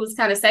I think it was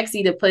kind of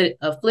sexy to put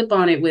a flip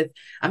on it with,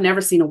 I've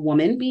never seen a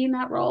woman be in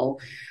that role.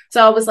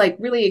 So I was like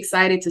really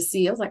excited to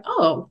see. I was like,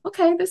 oh,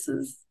 okay, this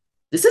is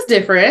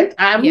different.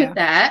 I'm with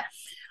that.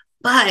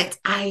 But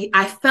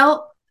I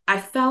felt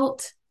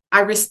I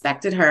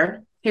respected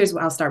her.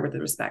 I'll start with the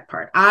respect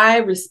part. I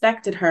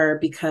respected her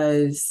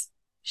because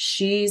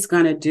she's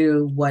going to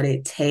do what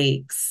it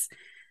takes.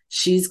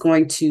 She's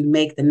going to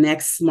make the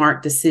next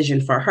smart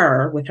decision for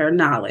her with her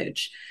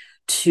knowledge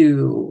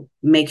to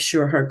make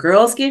sure her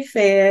girls get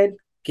fed,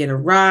 get a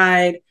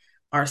ride,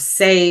 are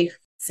safe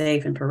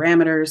in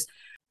parameters,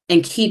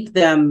 and keep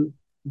them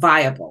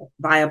viable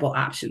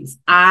options.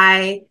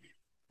 I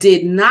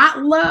did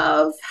not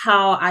love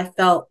how I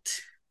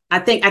felt. I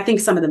think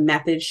some of the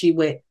methods she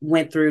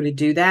went through to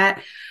do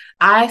that.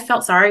 I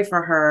felt sorry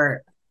for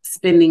her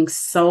spending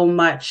so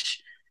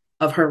much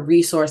of her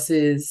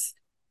resources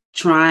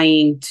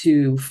trying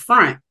to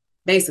front,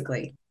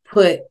 basically.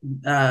 Put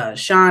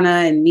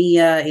Shauna and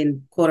Mia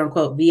in quote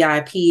unquote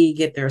VIP,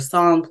 get their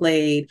song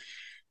played.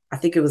 I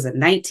think it was a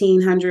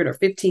 $1,900 or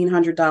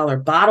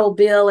 $1,500 bottle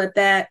bill at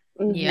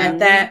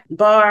that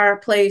bar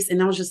place.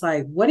 And I was just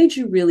like, what did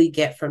you really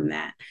get from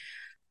that?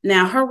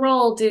 Now, her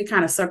role did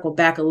kind of circle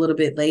back a little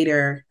bit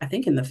later, I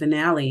think in the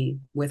finale,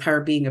 with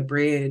her being a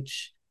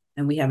bridge,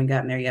 and we haven't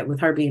gotten there yet, with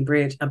her being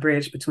a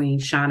bridge between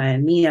Shauna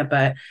and Mia.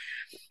 But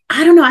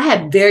I don't know, I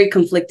had very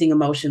conflicting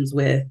emotions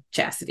with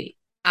Chastity.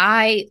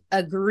 I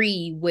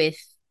agree with,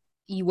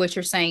 what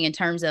you're saying in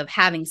terms of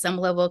having some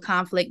level of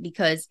conflict,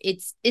 because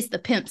it's the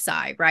pimp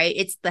side, right?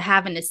 It's the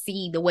having to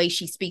see the way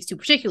she speaks to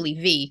particularly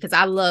V, because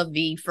I love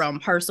V from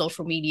her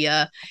social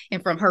media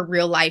and from her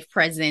real life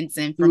presence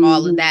and from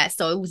all of that.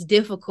 So it was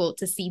difficult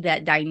to see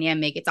that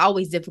dynamic. It's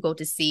always difficult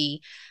to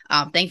see.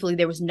 Thankfully,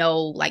 there was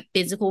no like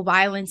physical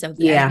violence as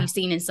we've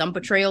seen in some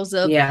portrayals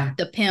of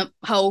the pimp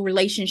hoe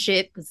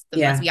relationship, because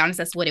let's be honest,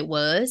 that's what it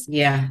was.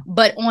 Yeah.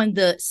 But on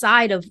the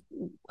side of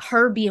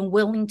her being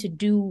willing to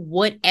do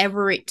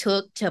whatever it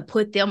took to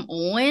put them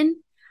on,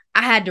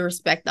 I had to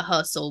respect the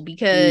hustle,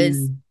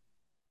 because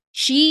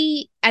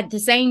she, at the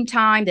same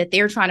time that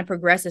they're trying to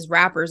progress as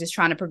rappers, is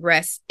trying to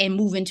progress and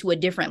move into a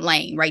different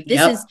lane, right? This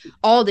is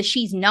all that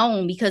she's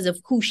known because of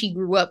who she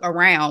grew up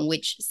around,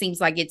 which seems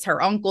like it's her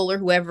uncle or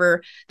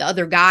whoever the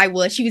other guy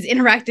was she was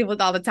interacting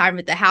with all the time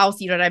at the house,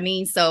 you know what I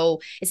mean? So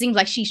it seems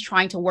like she's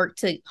trying to work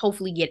to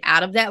hopefully get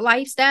out of that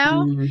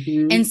lifestyle.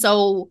 And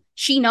so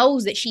she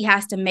knows that she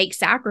has to make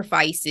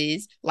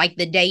sacrifices, like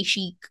the day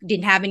she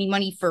didn't have any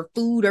money for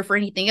food or for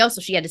anything else,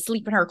 so she had to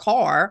sleep in her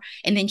car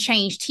and then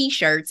change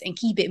t-shirts and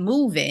keep it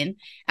moving.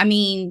 I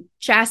mean,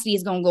 Chastity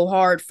is going to go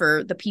hard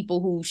for the people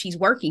who she's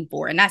working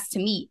for, and that's, to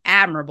me,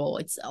 admirable.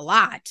 It's a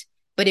lot,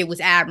 but it was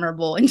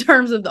admirable in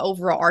terms of the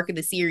overall arc of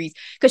the series,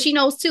 because she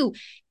knows, too,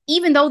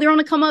 even though they're on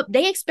the come up,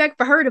 they expect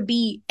for her to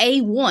be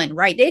A1,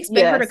 right? They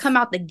expect her to come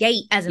out the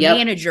gate as a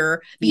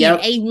manager, being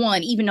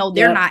A1, even though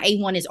they're not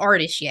A1 as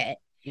artists yet.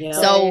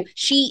 So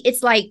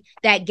it's like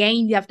that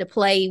game you have to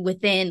play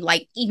within,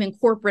 like, even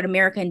corporate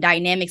American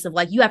dynamics of,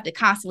 like, you have to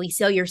constantly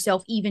sell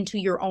yourself even to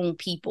your own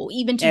people,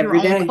 even to your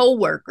own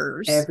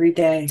coworkers every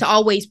day, to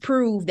always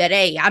prove that,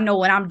 hey, I know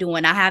what I'm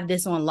doing. I have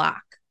this on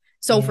lock.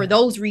 So for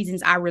those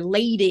reasons, I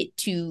related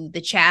to the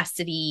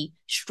Chastity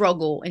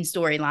struggle and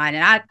storyline.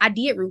 And I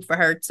did root for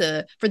her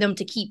for them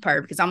to keep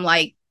her, because I'm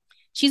like,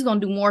 she's going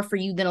to do more for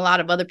you than a lot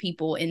of other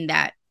people in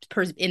that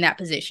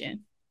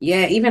position.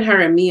 Yeah, even her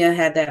and Mia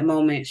had that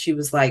moment. She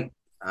was like,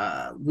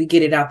 we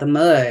get it out the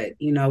mud.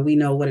 You know, we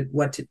know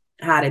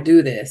how to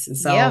do this. And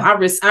so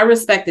I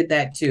respected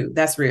that too.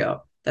 That's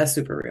real. That's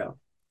super real.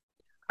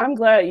 I'm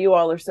glad you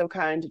all are so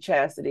kind to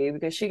Chastity,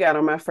 because she got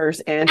on my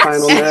first and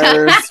final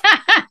nerves.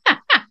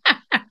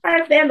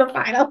 First and the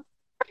final.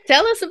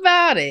 Tell us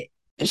about it.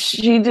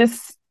 She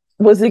just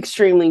was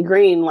extremely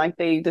green, like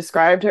they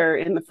described her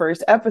in the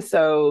first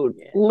episode.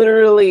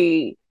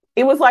 Literally,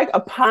 it was like a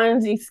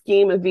Ponzi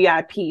scheme of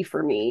VIP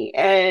for me.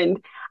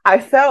 And I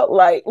felt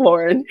like,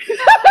 Lauren.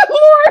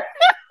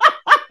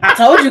 I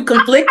told you,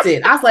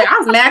 conflicted. I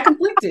was mad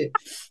conflicted.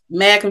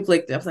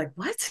 I was like,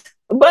 what?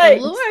 But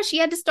Laura, she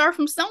had to start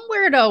from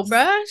somewhere, though,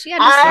 bruh. She had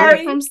to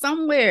start from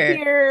somewhere. I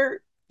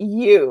hear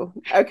you.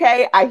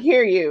 Okay, I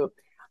hear you.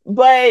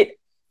 But,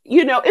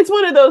 you know, it's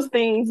one of those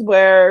things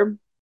where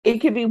it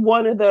could be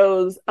one of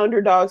those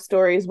underdog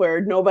stories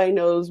where nobody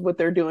knows what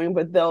they're doing,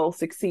 but they'll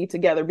succeed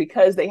together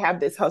because they have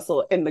this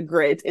hustle and the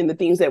grit and the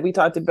things that we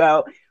talked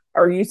about,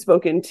 or you've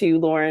spoken to,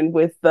 Lauren,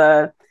 with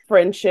the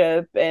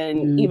friendship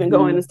and even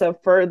going a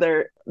step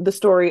further, the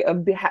story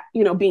of,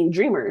 being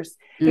dreamers.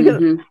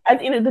 Because at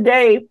the end of the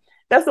day,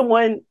 that's the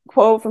one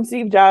quote from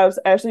Steve Jobs.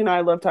 Ashley and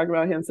I love talking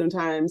about him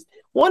sometimes.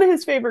 One of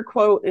his favorite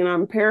quote, and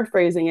I'm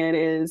paraphrasing it,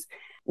 is,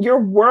 your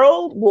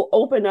world will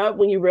open up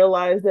when you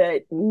realize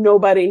that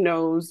nobody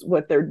knows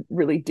what they're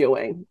really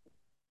doing.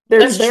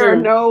 There are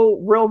no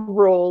real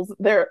rules.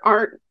 There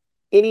aren't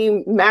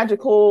any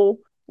magical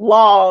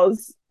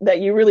laws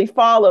that you really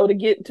follow to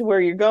get to where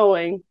you're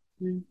going,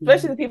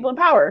 especially the people in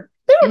power.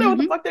 They don't know what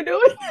the fuck they're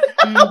doing.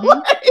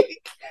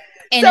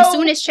 As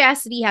soon as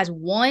Chastity has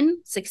one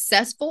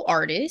successful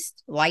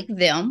artist like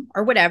them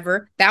or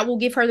whatever, that will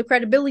give her the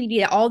credibility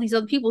that all these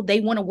other people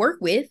they want to work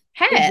with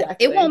have.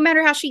 Exactly. It won't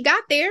matter how she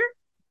got there.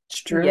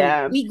 It's true.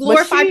 Yeah. We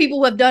glorify people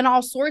who have done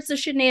all sorts of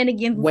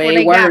shenanigans before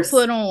they got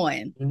put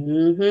on.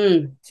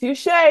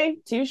 Touche.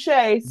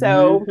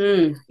 So,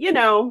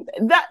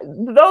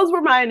 those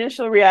were my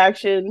initial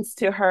reactions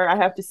to her. I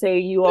have to say,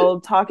 you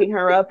all talking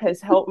her up has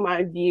helped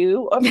my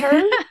view of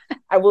her.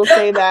 I will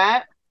say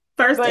that.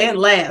 First and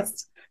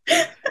last.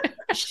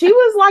 She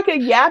was like a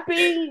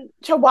yapping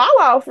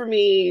chihuahua for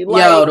me.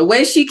 Yo, the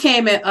way she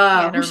came at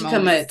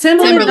Timbaland.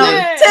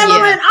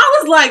 I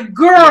was like,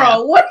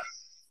 girl, what?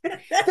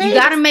 You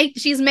gotta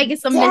she's making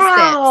some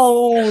missteps.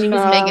 She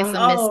was making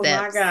some missteps. Oh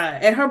my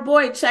God. And her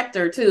boy checked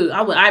her too.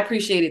 I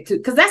appreciate it too.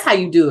 Because that's how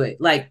you do it.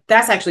 Like,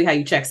 that's actually how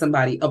you check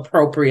somebody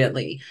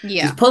appropriately.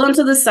 Yeah. Just pull them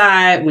to the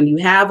side when you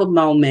have a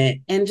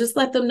moment and just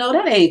let them know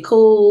that ain't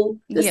cool.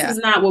 This is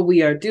not what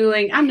we are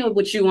doing. I know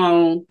what you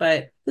own,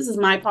 but this is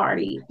my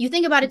party. You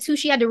think about it too,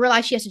 she had to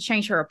realize she has to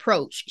change her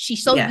approach.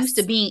 She's so used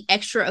to being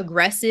extra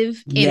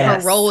aggressive in her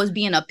role as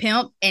being a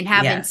pimp and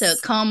having to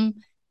come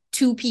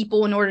to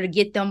people in order to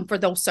get them for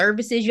those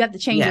services. You have to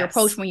change your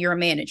approach when you're a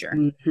manager.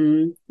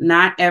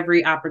 Not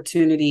every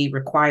opportunity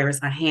requires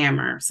a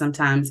hammer.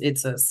 Sometimes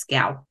it's a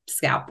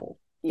scalpel.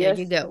 Yes,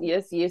 there you go.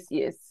 Yes.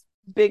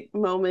 Big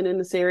moment in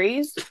the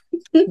series.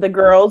 The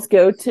girls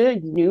go to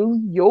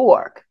New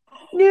York.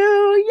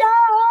 Nueva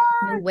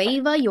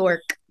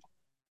York.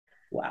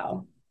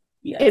 Wow.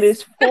 Yes. It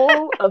is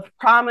full of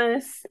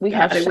promise. We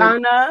have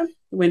Shauna.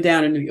 Went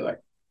down in New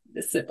York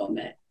to sip on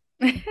that.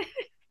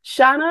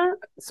 Shauna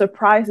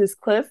surprises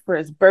Cliff for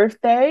his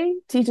birthday,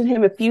 teaching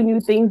him a few new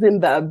things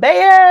in the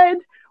bed.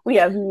 We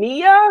have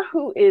Mia,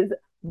 who is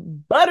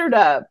buttered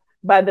up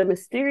by the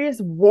mysterious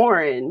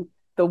Warren,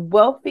 the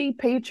wealthy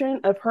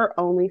patron of her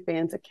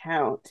OnlyFans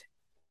account.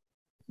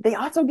 They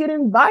also get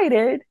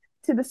invited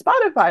to the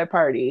Spotify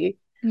party.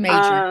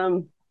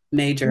 Major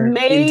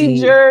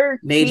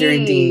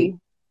indeed.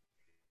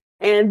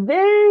 And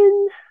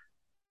then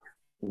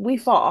we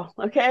fall,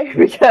 okay?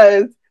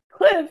 Because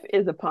Cliff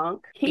is a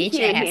punk. He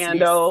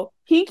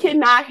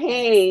cannot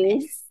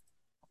hang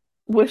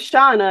with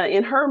Shauna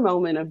in her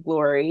moment of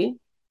glory.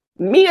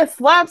 Mia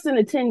slaps an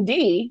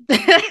attendee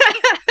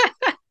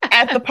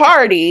at the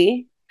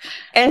party,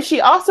 and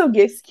she also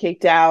gets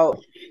kicked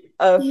out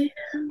of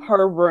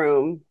her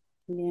room.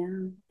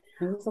 Yeah,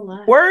 it was a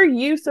lot. Were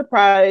you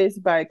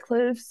surprised by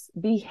Cliff's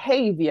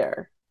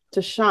behavior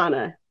to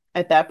Shauna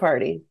at that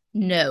party?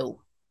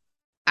 No,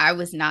 I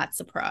was not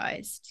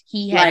surprised.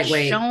 He had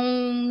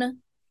shown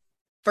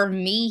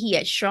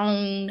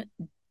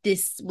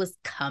this was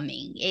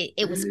coming.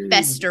 It was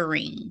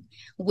festering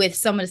with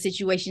some of the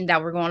situations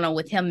that were going on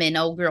with him and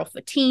old girl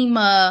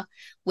Fatima,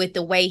 with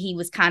the way he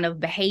was kind of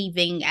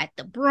behaving at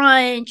the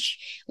brunch,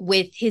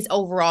 with his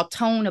overall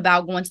tone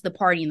about going to the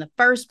party in the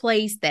first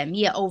place that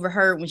Mia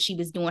overheard when she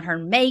was doing her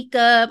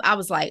makeup. I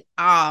was like,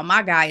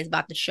 my guy is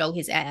about to show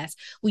his ass.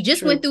 We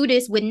just went through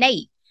this with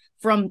Nate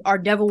from our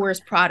Devil Wears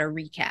Prada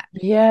recap.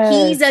 Yes.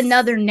 He's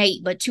another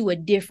Nate, but to a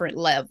different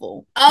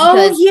level.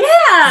 Oh,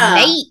 yeah.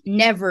 Nate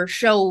never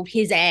showed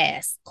his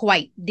ass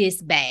quite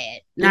this bad.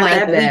 Not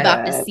that bad. We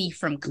about to see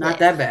from Cliff. Not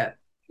that bad.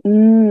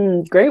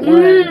 Great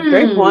one.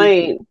 Great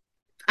point.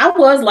 I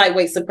was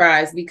lightweight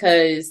surprised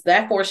because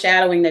that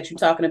foreshadowing that you're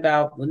talking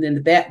about, and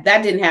then that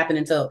didn't happen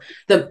until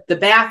the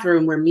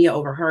bathroom where Mia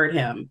overheard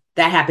him.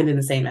 That happened in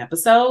the same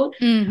episode.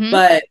 Mm-hmm.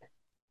 But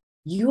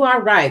you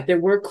are right. There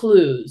were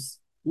clues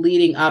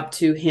leading up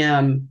to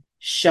him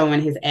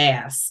showing his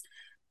ass.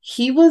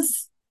 He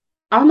was,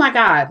 oh my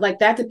God, like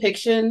that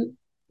depiction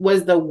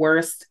was the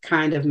worst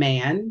kind of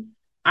man.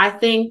 I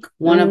think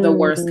one of the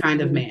worst kind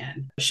of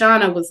man.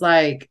 Shauna was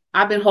like,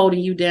 I've been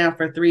holding you down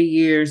for 3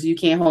 years. You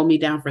can't hold me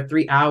down for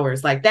 3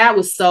 hours. Like that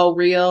was so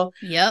real.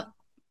 Yep.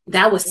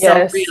 That was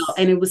so real.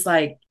 And it was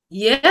like,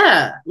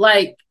 yeah,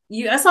 like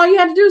that's all you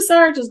had to do,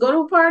 sir. Just go to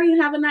a party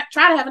and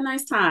try to have a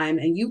nice time.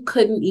 And you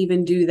couldn't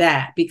even do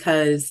that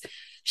because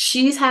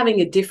she's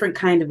having a different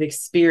kind of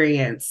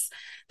experience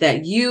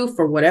that you,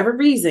 for whatever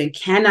reason,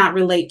 cannot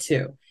relate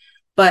to,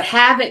 but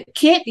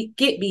can't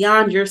get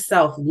beyond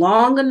yourself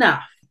long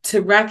enough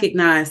to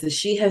recognize that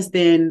she has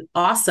been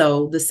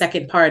also the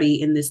second party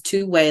in this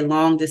 2-way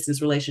long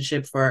distance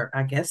relationship for,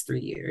 I guess,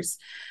 3 years.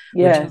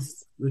 Yes.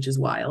 Which is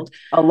wild.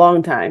 A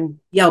long time.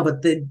 Yo,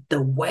 but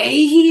the way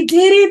he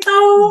did it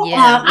though,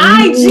 yeah.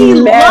 on IG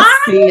Live,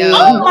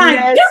 oh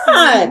my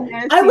God.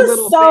 I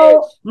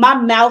was my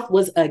mouth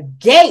was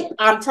agape.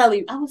 I'm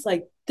telling you, I was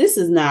like, this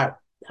is not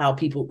how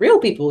real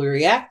people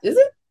react, is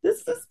it?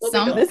 This is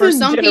for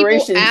some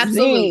people,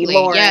 absolutely.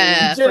 Z,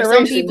 yeah. For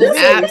some people,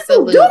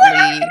 absolutely.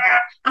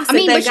 I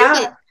mean, but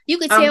you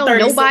could tell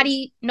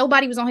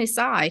nobody was on his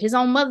side. His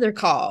own mother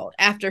called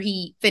after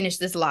he finished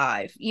this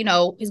live. You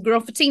know, his girl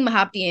Fatima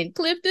hopped in.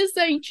 Cliff, this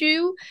ain't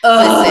you.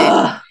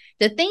 Listen,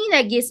 the thing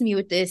that gets me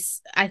with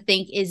this, I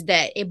think, is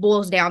that it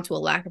boils down to a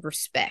lack of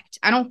respect.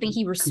 I don't think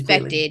he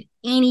respected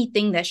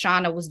anything that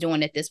Shauna was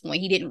doing at this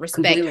point. He didn't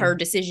respect her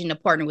decision to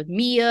partner with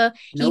Mia.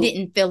 Nope. He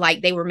didn't feel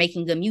like they were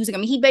making good music. I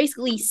mean, he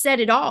basically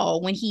said it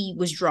all when he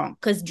was drunk,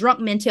 because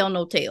drunk men tell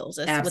no tales.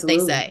 That's what they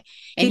say.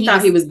 And he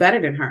thought he was better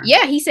than her.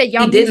 Yeah, he said,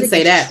 y'all he didn't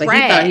say that, but he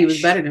thought he was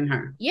better than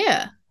her.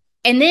 Yeah.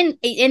 And then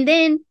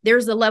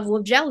there's a level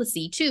of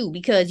jealousy too,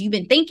 because you've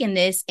been thinking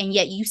this, and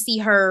yet you see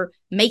her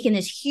making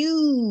this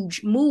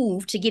huge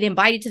move to get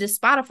invited to the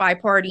Spotify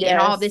party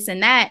and all this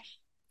and that.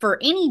 For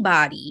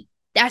anybody,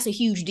 that's a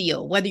huge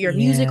deal. Whether you're a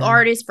music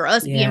artist, for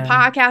us being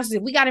podcasters,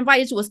 if we got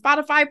invited to a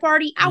Spotify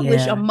party, I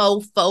wish a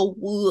mofo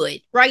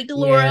would. Right,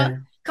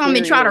 Delora? Come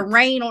and try to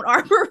rain on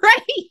our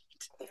parade.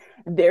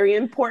 Very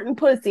important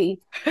pussy.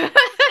 Okay,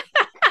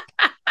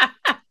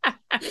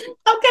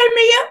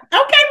 Mia.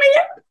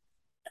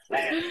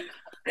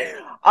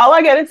 All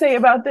I gotta say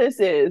about this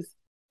is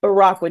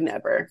Barack would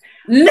never.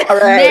 All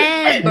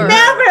right?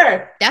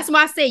 Never. That's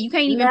why I said you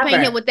can't even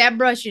paint him with that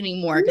brush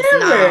anymore.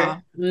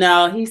 Never.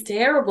 No, he's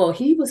terrible.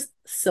 He was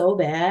so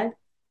bad.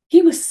 I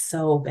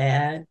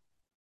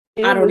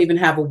don't even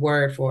have a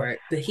word for it,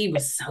 but he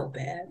was so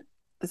bad.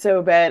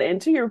 So bad.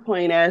 And to your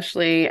point,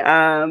 Ashley,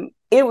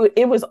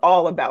 it was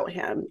all about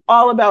him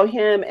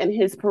and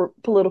his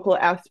political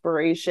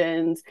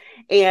aspirations.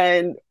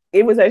 And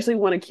it was actually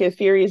one of Kid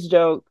Fury's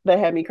joke that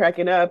had me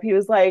cracking up. He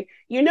was like,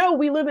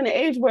 we live in an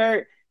age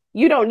where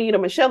you don't need a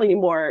Michelle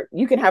anymore.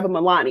 You can have a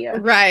Melania.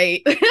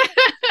 Right.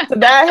 So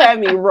that had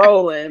me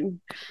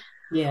rolling.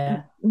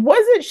 Yeah.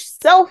 Was it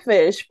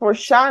selfish for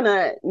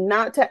Shauna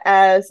not to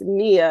ask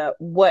Mia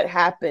what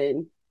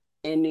happened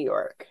in New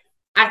York?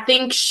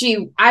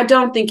 I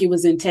don't think it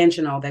was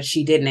intentional that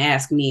she didn't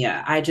ask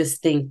Mia. I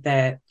just think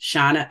that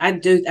Shauna, I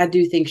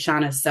do think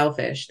Shauna's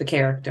selfish, the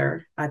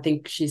character. I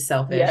think she's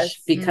selfish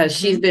Yes. because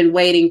she's been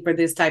waiting for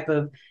this type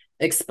of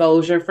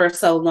exposure for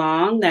so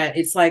long that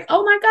it's like,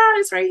 oh my God,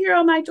 it's right here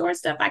on my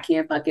doorstep. I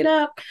can't fuck it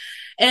up.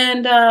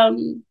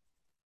 And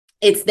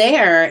it's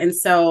there. And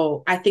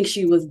so I think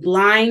she was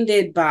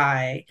blinded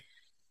by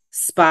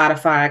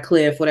Spotify,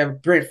 Cliff, whatever,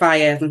 Brent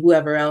Fayez and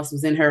whoever else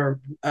was in her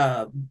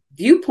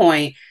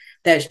viewpoint,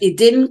 that it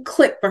didn't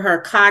click for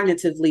her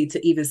cognitively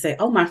to even say,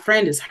 oh, my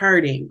friend is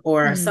hurting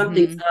or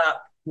something's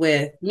up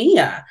with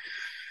Mia.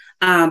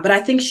 But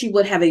I think she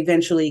would have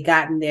eventually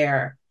gotten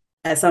there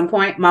at some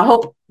point. My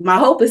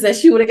hope is that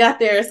she would have got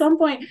there at some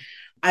point.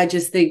 I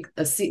just think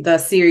the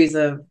series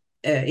of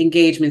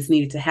engagements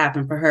needed to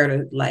happen for her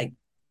to like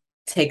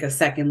take a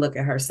second look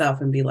at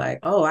herself and be like,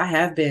 oh, I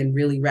have been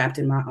really wrapped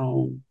in my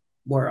own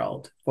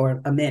world for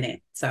a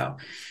minute. So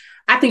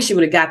I think she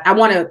would have got,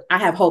 I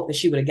have hope that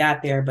she would have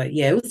got there, but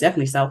yeah, it was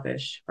definitely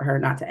selfish for her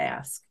not to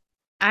ask.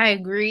 I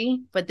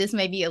agree, but this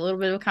may be a little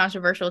bit of a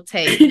controversial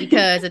take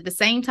because at the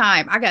same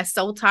time, I got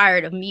so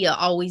tired of Mia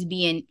always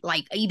being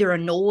like either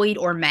annoyed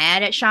or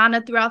mad at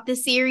Shauna throughout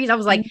this series. I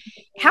was like,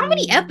 how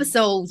many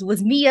episodes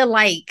was Mia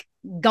like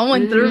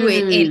going through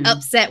it and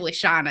upset with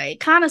Shauna? It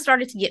kind of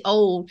started to get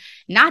old.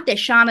 Not that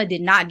Shauna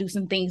did not do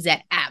some things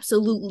that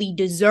absolutely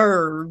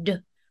deserved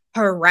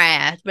her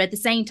wrath, but at the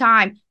same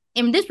time,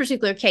 in this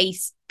particular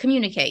case,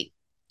 communicate.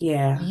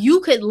 Yeah.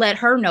 You could let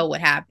her know what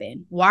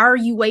happened. Why are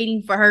you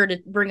waiting for her to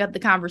bring up the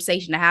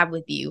conversation to have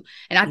with you?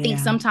 And I think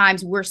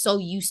sometimes we're so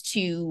used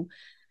to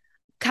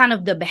kind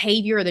of the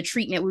behavior or the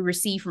treatment we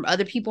receive from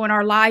other people in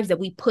our lives that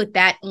we put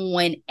that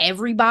on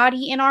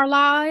everybody in our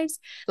lives.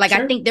 Like,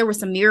 I think there was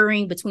some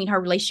mirroring between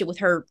her relationship with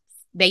her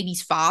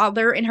baby's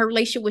father and her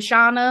relationship with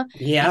Shauna.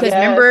 Yeah. Because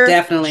remember,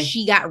 definitely,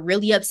 she got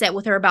really upset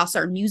with her about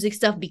certain music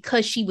stuff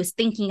because she was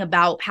thinking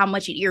about how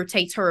much it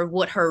irritates her of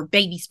what her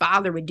baby's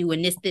father would do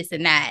and this,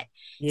 and that.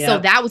 Yep. So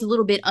that was a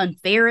little bit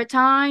unfair at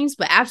times,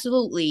 but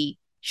absolutely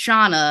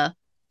Shauna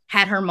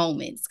had her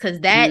moments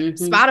because that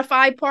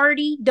Spotify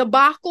party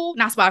debacle,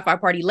 not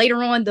Spotify party,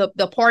 later on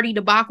the party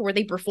debacle where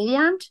they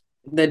performed.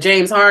 The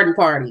James Harden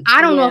party.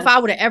 I don't know if I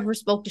would have ever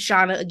spoke to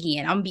Shauna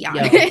again. I'm gonna be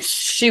honest. Yo,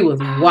 she was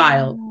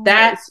wild.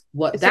 That's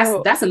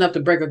enough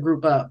to break a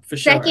group up for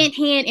sure.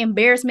 Secondhand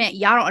embarrassment.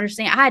 Y'all don't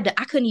understand.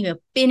 I couldn't even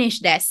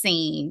finish that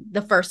scene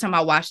the first time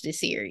I watched this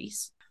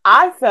series.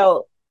 I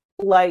felt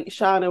like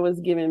Shauna was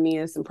giving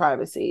Mia some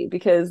privacy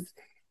because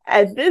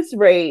at this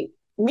rate,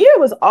 Mia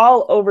was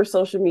all over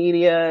social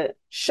media,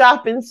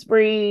 shopping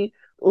spree,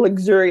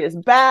 luxurious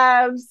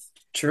baths,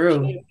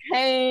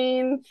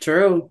 champagne,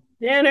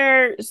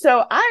 dinner.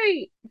 So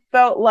I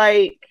felt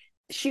like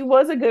she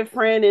was a good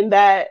friend in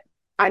that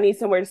I need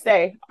somewhere to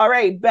stay. All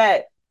right,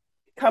 bet.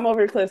 Come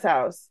over to Cliff's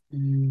house.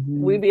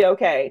 We'd be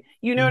okay.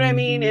 You know what I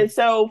mean? And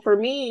so for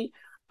me,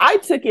 I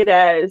took it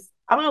as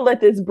I'm going to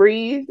let this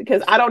breathe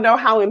because I don't know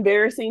how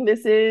embarrassing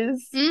this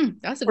is.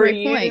 That's a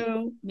great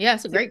point. Yeah,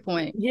 it's a great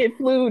point. Get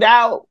flued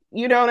out,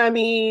 you know what I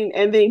mean?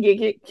 And then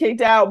get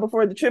kicked out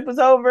before the trip is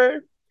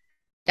over.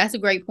 That's a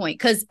great point.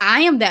 Because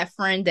I am that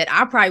friend that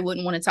I probably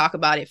wouldn't want to talk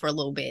about it for a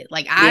little bit.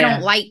 Like, I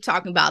don't like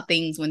talking about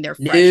things when they're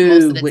fresh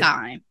most of the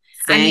time.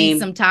 Same. I need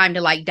some time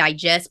to like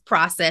digest,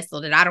 process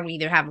so that I don't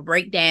either have a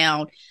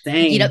breakdown,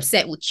 get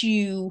upset with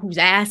you, who's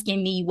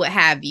asking me, what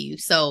have you.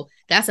 So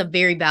that's a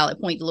very valid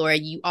point, Laura.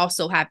 You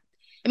also have,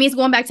 I mean, it's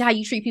going back to how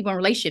you treat people in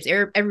relationships.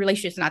 Every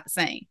relationship is not the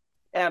same.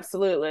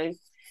 Absolutely.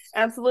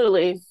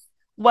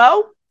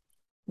 Well,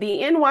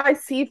 the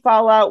NYC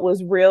fallout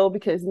was real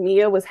because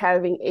Mia was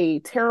having a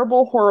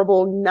terrible,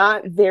 horrible,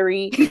 not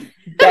very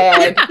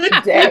bad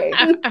day.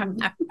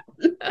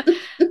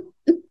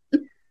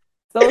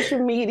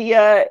 Social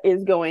media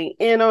is going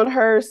in on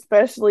her,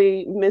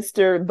 especially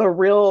Mr. The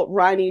Real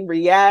Ronnie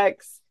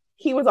Reacts.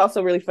 He was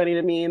also really funny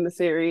to me in the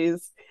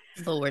series.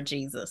 Lord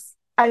Jesus.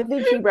 I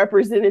think he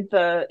represented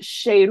the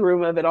shade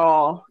room of it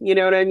all. You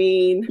know what I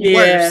mean?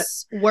 Yeah.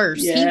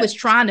 Worse. Yeah. He was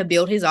trying to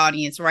build his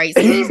audience, right?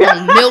 So he's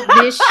going to milk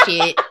this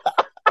shit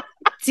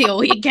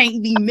till it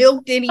can't be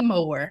milked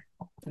anymore.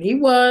 He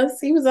was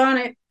on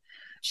it.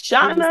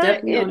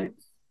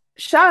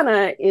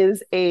 Shauna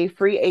is a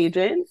free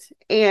agent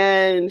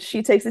and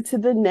she takes it to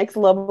the next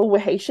level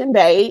with Haitian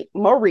Bae,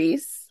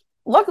 Maurice.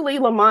 Luckily,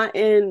 Lamont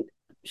and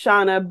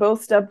Shauna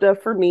both stepped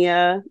up for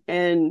Mia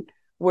and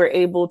were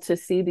able to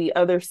see the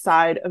other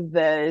side of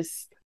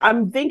this.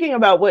 I'm thinking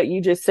about what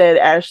you just said,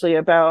 Ashley,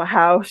 about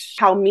how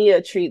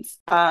Mia treats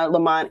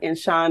Lamont and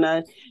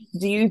Shauna.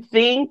 Do you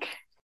think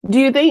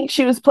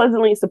she was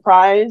pleasantly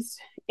surprised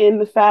in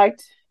the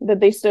fact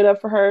that they stood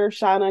up for her,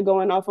 Shauna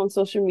going off on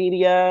social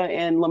media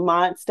and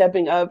Lamont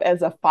stepping up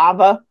as a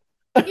father?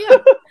 Yeah,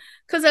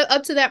 because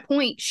up to that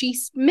point, she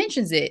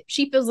mentions it.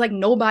 She feels like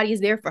nobody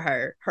is there for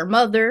her. Her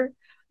mother,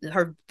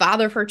 her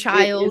father of her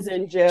child is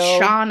in jail.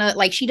 Shauna,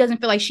 like she doesn't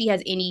feel like she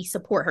has any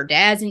support. Her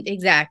dad's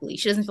exactly.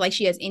 She doesn't feel like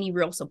she has any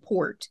real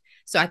support.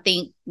 So I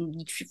think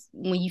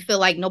when you feel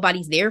like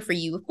nobody's there for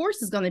you, of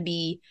course it's going to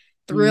be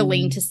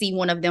thrilling to see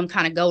one of them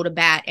kind of go to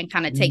bat and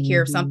kind of take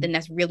care of something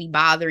that's really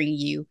bothering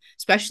you,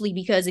 especially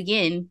because,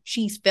 again,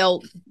 she's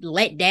felt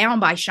let down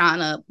by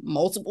Shauna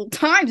multiple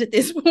times at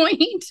this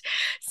point.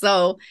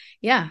 So,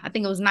 yeah, I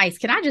think it was nice.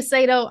 Can I just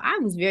say, though, I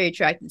was very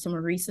attracted to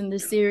Maurice in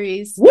this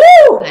series. Woo!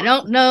 I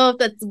don't know if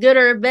that's a good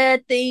or a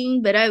bad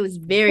thing, but I was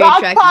very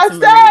attracted to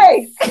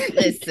Maurice.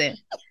 Listen,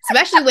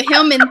 especially with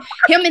him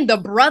and the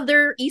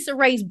brother, Issa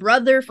Rae's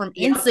brother from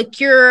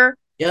Insecure.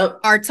 Yep.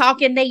 Are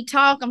talking, they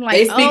talk. I'm like,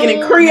 they speaking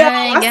in Creole.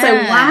 I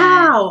said,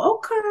 wow,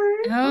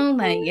 okay. Oh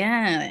my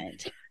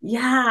God.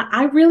 Yeah,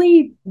 I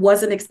really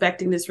wasn't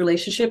expecting this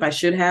relationship. I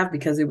should have,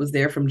 because it was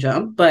there from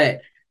jump,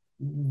 but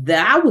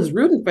I was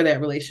rooting for that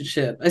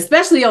relationship,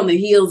 especially on the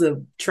heels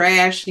of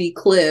trashy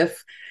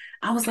Cliff.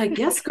 I was like,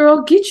 yes,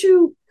 girl, get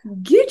you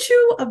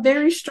a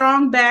very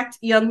strong backed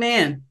young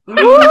man.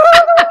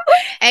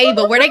 Hey,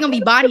 but were they gonna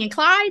be Bonnie and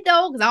Clyde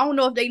though? Because I don't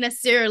know if they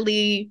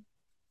necessarily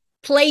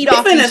played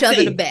off each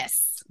other the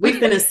best. We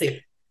finna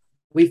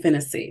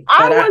see.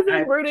 I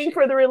wasn't rooting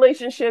for the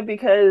relationship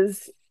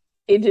because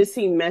it just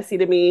seemed messy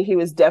to me. He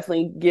was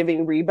definitely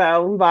giving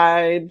rebound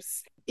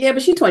vibes. Yeah,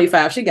 but she's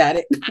 25. She got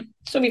it.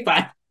 She'll be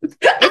fine.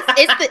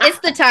 It's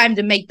the time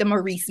to make the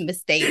Maurice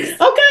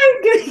mistakes.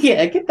 Okay, good.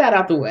 Yeah, get that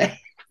out the way.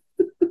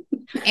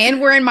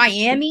 And we're in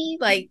Miami.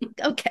 Like,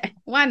 okay,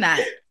 why not?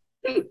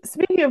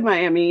 Speaking of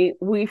Miami,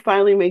 we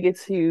finally make it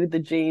to the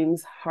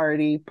James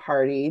Hardy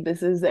party.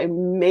 This is a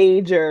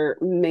major,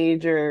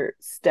 major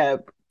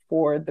step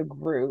for the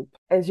group.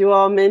 As you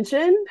all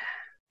mentioned,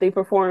 they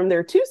performed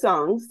their 2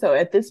 songs. So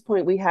at this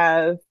point, we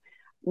have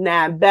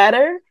Nah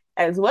Better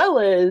as well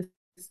as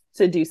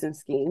Seduce and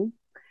Scheme.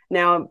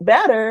 Now,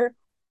 Better,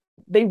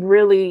 they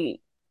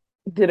really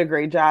did a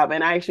great job,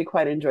 and I actually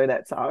quite enjoy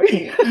that song.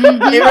 It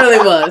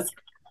really was.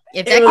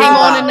 If that came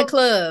on in the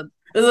club.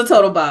 It was a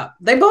total bop.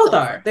 They both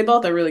are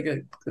really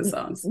good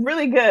songs.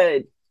 Really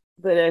good.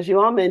 But as you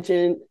all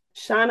mentioned,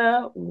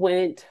 Shauna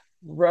went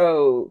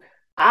rogue.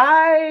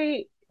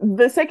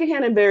 The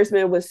secondhand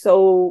embarrassment was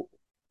so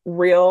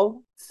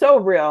real.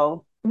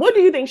 What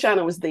do you think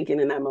Shauna was thinking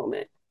in that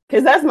moment?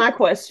 Because that's my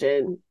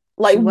question.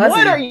 Like,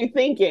 what are you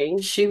thinking?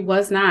 She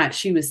was not.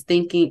 She was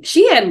thinking.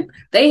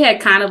 They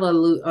had kind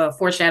of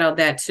foreshadowed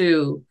that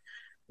too,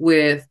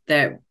 with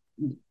that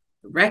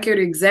record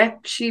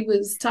exec she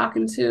was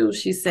talking to.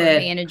 She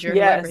said manager,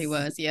 whoever he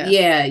was.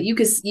 Yeah, you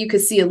could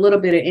see a little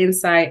bit of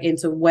insight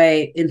into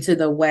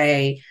the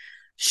way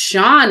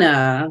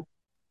Shauna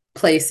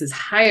places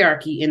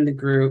hierarchy in the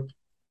group.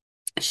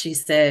 She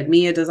said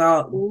Mia does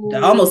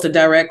almost a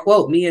direct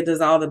quote, Mia does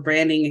all the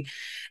branding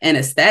and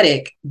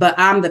aesthetic, but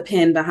I'm the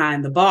pen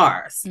behind the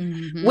bars,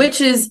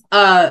 which is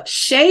a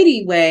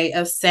shady way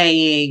of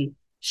saying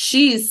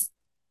she's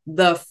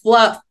the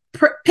fluff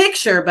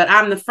picture, but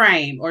I'm the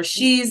frame, or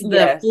she's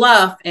the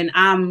fluff and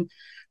I'm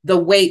the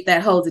weight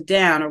that holds it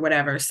down, or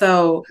whatever.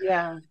 So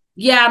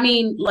yeah, I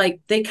mean,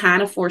 like, they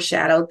kind of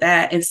foreshadowed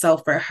that. And so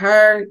for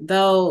her,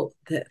 though,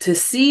 to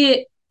see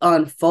it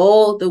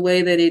unfold the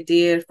way that it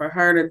did, for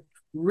her to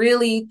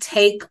really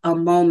take a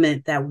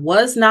moment that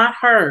was not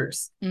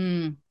hers,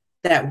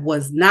 that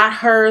was not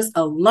hers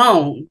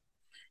alone,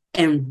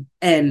 and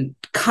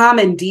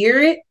commandeer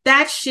it,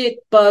 that shit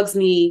bugs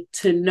me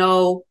to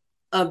no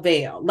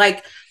avail.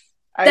 Like,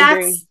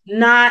 that's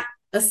not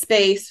a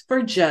space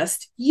for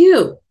just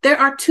you. There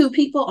are 2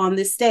 people on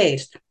this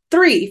stage,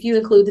 3 if you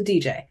include the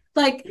DJ.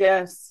 Like,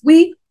 yes,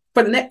 we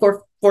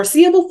for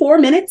foreseeable 4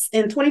 minutes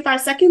and 25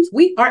 seconds,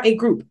 we are a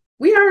group.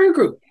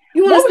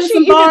 You want to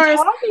spend some bars?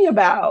 Talking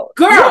about,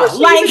 girl? What was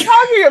she even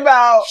talking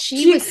about?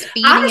 She was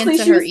feeding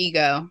into her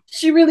ego.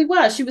 She really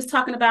was. She was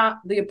talking about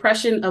the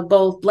oppression of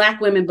both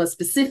Black women, but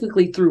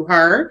specifically through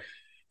her.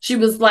 She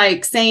was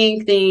like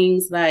saying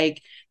things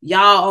like,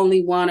 y'all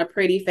only want a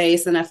pretty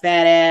face and a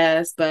fat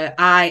ass, but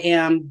I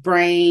am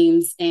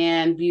brains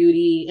and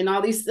beauty and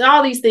all these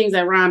things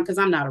that rhyme, because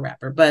I'm not a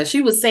rapper. But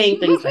she was saying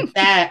things like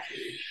that.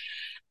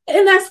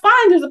 And that's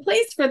fine. There's a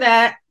place for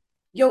that.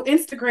 Your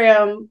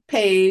Instagram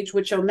page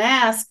with your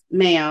mask,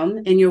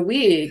 ma'am, and your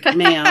wig,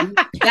 ma'am.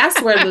 That's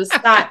where the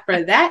spot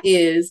for that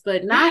is,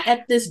 but not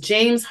at this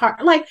James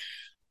Hart. Like,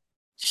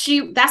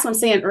 that's what I'm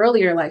saying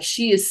earlier. Like,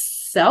 she is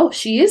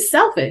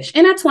selfish.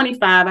 And at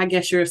 25, I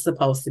guess you're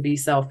supposed to be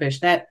selfish.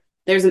 That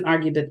there's an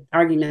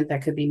argument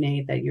that could be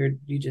made that your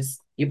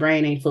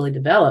brain ain't fully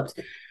developed.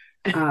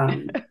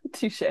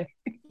 Touche.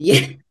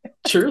 Yeah,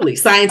 truly.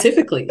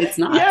 Scientifically, it's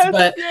not. Yes,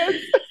 but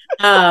yes.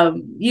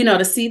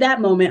 To see that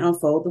moment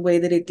unfold the way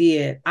that it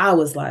did, I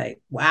was like,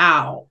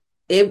 wow.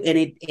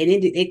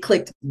 It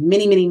clicked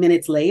many, many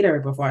minutes later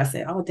before I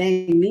said, oh,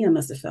 dang, Mia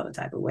must have felt a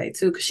type of way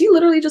too, because she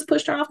literally just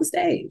pushed her off the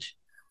stage.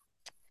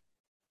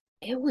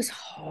 It was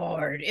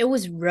hard. It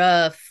was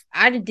rough.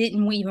 I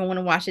didn't even want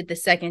to watch it the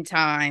second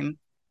time.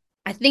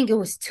 I think it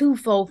was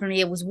twofold for me.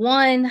 It was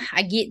one,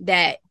 I get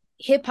that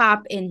hip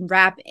hop and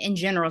rap in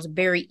general is a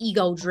very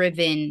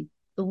ego-driven,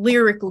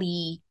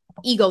 lyrically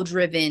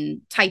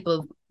ego-driven type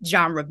of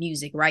genre of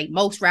music, right?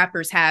 Most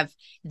rappers have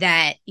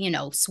that,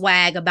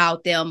 swag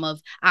about them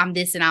of I'm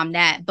this and I'm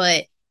that.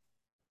 But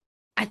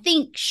I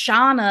think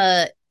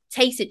Shauna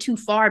takes it too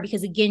far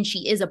because, again,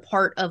 she is a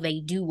part of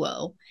a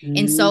duo.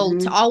 And so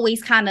to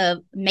always kind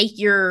of make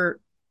your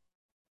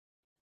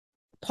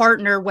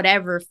partner,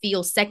 whatever,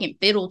 feel second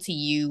fiddle to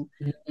you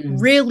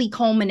really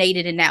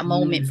culminated in that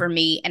moment for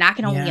me. And I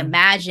can only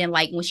imagine,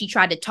 like, when she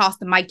tried to toss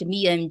the mic to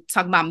Mia and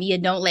talk about, Mia,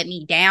 don't let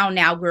me down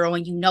now, girl.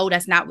 And you know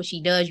that's not what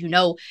she does. You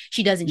know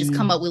she doesn't just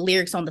come up with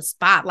lyrics on the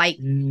spot. Like,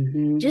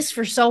 just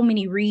for so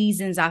many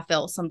reasons, I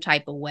felt some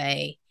type of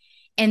way.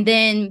 And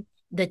then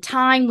the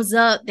time was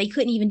up. They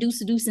couldn't even do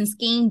Seduce and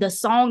Scheme, the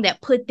song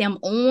that put them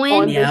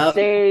on the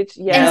stage.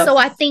 And so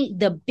I think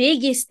the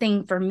biggest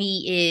thing for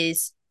me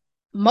is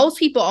most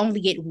people only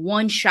get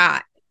one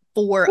shot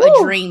for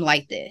a dream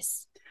like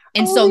this.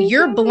 And so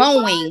you're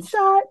blowing.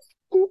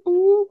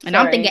 And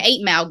I'm thinking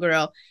 8 Mile,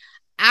 girl.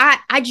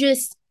 I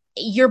just,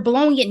 you're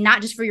blowing it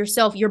not just for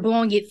yourself, you're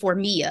blowing it for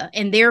Mia,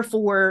 and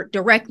therefore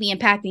directly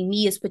impacting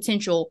Mia's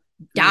potential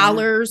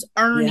dollars,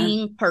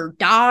 earning, her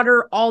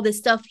daughter, all this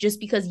stuff,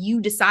 just because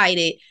you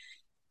decided,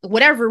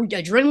 whatever,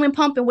 adrenaline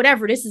pumping,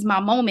 whatever, this is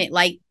my moment.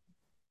 Like,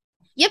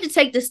 you have to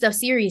take this stuff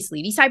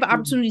seriously. These type of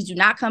opportunities do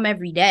not come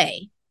every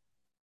day.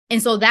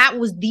 And so that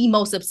was the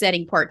most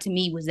upsetting part to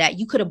me, was that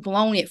you could have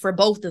blown it for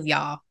both of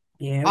y'all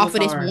off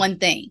of this one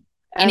thing.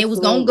 And it was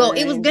going to go,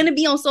 it was going to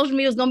be on social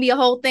media. It was going to be a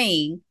whole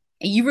thing.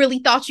 And you really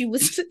thought you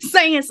was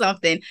saying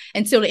something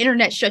until the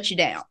internet shut you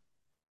down.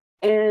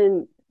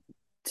 And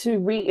to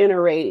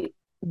reiterate,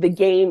 the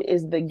game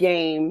is the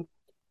game.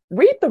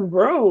 Read the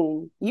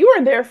room. You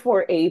are there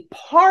for a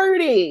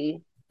party.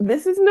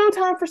 This is no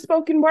time for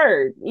spoken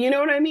word. You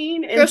know what I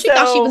mean? Girl, she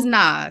thought she was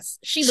Nas.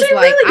 She was like,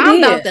 really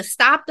I'm about to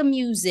stop the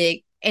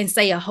music and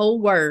say a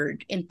whole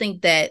word and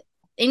think that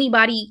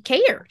anybody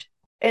cared.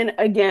 And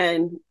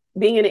again,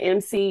 being an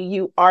MC,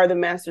 you are the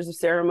masters of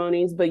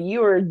ceremonies, but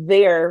you are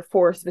there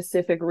for a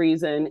specific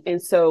reason.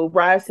 And so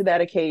rise to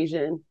that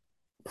occasion,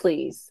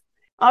 please.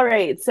 All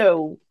right.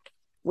 So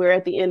we're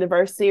at the end of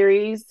our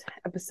series,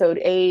 episode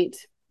 8,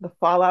 the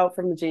fallout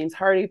from the James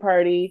Hardy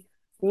party.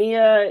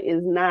 Mia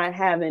is not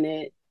having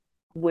it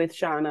with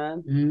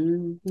Shauna.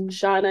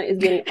 Shauna is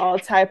getting all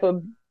type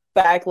of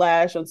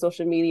backlash on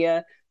social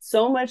media,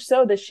 so much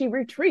so that she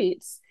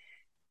retreats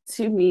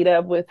to meet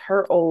up with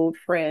her old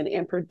friend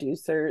and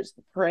producer,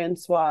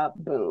 Francois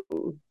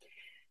Boom.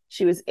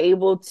 She was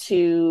able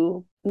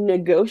to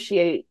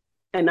negotiate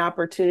an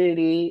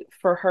opportunity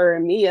for her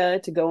and Mia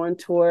to go on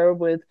tour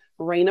with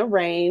Raina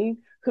Rain,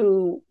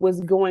 who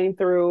was going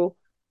through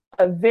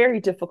a very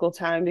difficult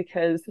time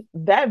because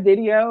that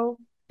video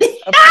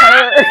of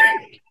her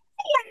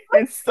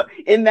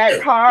in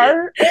that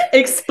car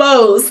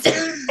exposed.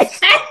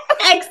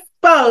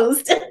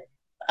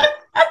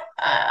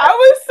 I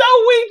was so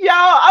weak, y'all.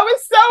 I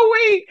was so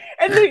weak.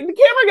 And the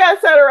camera guy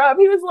set her up.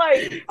 He was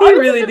like, he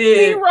really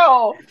did.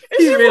 B-roll. And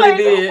he really like,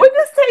 did. What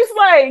this tastes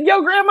like?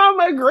 Yo,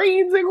 grandmama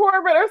greens and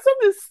cornbread or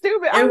something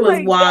stupid. It was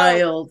like,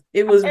 wild.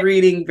 It was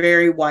reading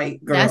very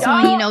white, girl. That's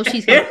when you know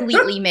she's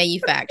completely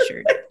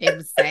manufactured. It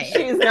was sad.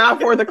 She's not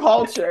for the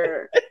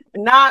culture.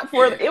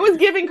 It was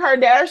giving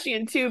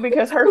Kardashian too,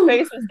 because her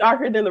face was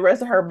darker than the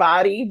rest of her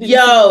body.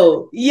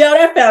 Yo,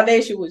 that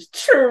foundation was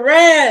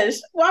trash.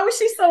 Why was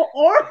she so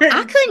orange?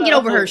 I couldn't get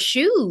over her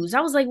shoes.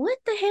 I was like, what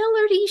the hell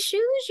are these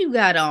shoes you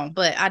got on?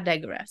 But I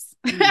digress.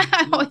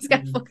 I always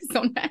got to focus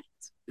on that.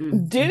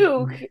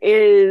 Duke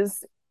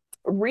is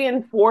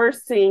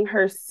reinforcing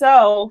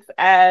herself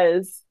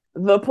as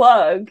the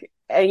plug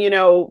and,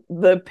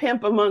 the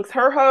pimp amongst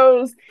her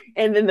hoes,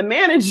 and then the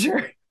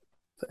manager.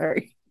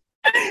 Sorry.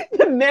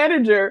 The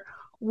manager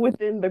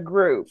within the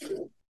group.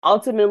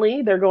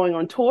 Ultimately, they're going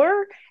on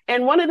tour.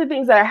 And one of the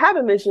things that I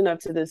haven't mentioned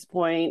up to this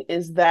point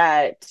is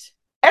that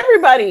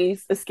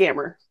everybody's a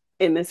scammer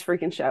in this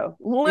freaking show.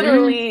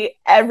 Literally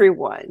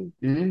everyone.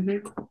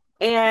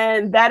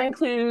 And that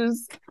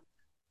includes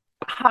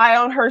high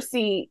on her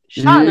seat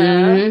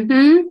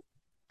Shauna,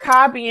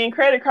 copying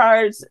credit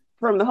cards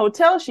from the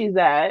hotel she's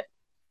at,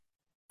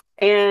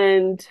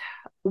 and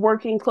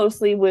working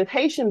closely with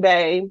Haitian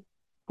Bae,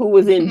 who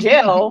was in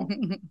jail,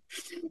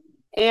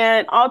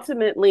 and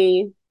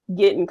ultimately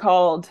getting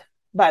called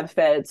by the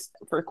feds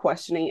for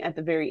questioning at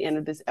the very end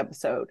of this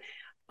episode.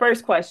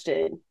 First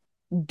question: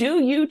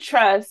 do you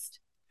trust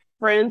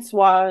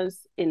Francois'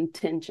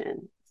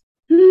 intentions?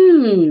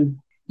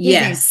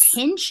 Yes. His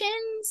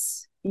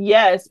intentions?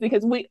 Yes,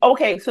 because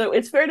so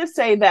it's fair to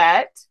say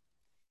that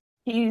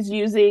he's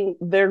using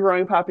their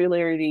growing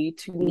popularity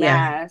to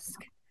mask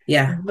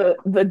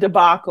the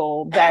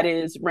debacle that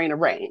is Raina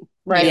Rain,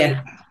 right?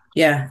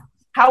 Yeah.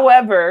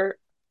 However,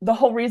 the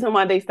whole reason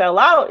why they fell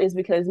out is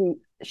because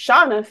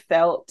Shauna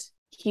felt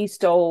he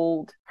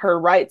stole her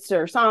rights to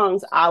her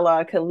songs, a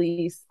la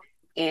Khalees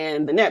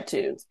and the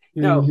Neptunes.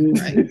 So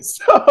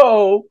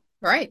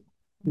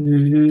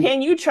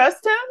can you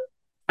trust him?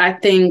 I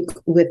think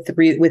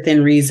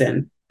within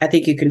reason. I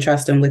think you can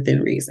trust him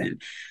within reason.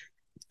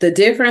 The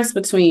difference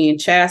between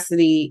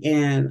Chastity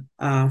and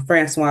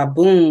Francois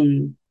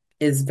Boom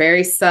is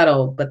very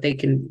subtle, but they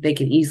can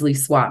easily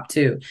swap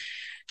too.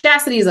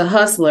 Chastity is a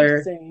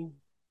hustler.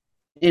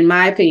 In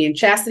my opinion,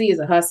 Chastity is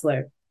a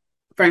hustler.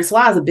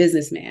 Francois is a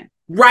businessman.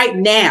 right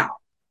now.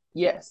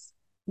 Yes.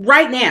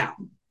 Right now,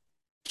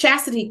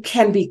 Chastity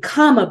can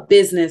become a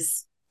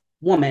business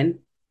woman,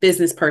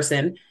 business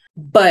person,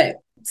 but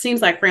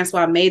seems like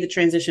Francois made the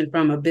transition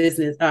from a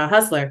business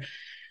hustler,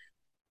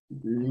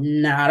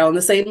 not on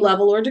the same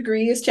level or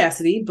degree as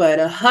Chastity, but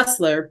a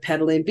hustler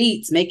peddling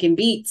beats, making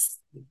beats,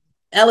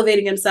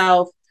 elevating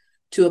himself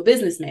to a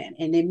businessman.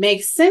 And it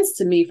makes sense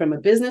to me from a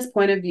business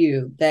point of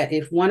view that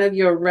if one of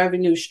your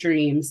revenue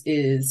streams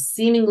is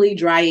seemingly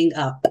drying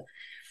up,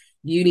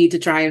 you need to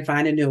try and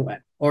find a new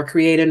one or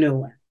create a new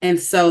one. And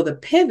so the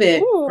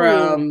pivot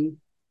from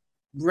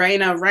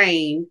Raina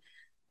Rain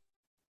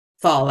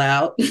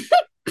fallout,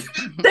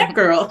 that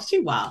girl, she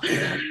wild.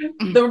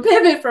 The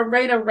pivot from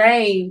Raina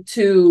Rain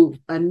to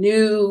a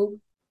new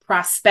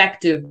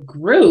prospective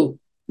group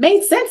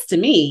made sense to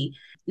me.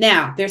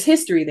 Now, there's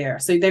history there.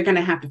 So they're going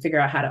to have to figure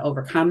out how to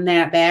overcome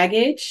that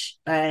baggage.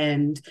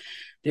 And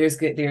there's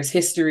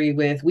history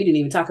with, we didn't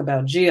even talk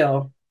about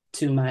Jill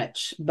too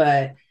much,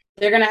 but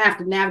they're going to have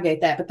to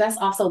navigate that. But that's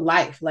also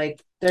life.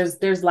 Like there's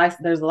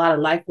a lot of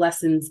life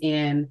lessons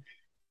in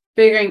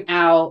figuring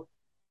out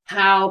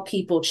how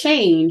people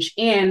change,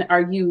 and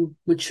are you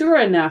mature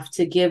enough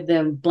to give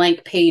them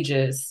blank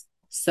pages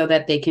so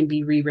that they can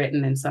be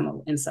rewritten in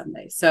some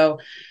way. So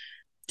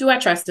do I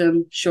trust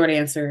them? Short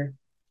answer,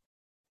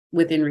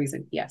 within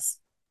reason, yes.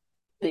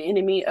 The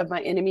enemy of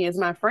my enemy is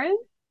my friend.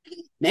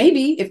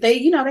 Maybe if they,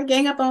 they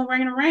gang up on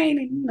Raina Rain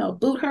and,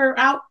 boot her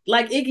out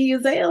like Iggy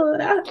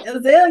Azalea,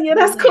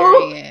 that's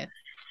cool. Yeah.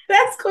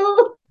 That's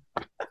cool.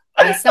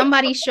 If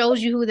somebody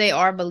shows you who they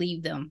are,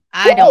 believe them.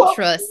 I don't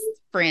trust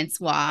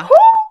Francois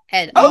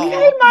at all.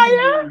 Okay,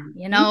 Maya.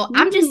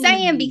 I'm just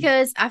saying,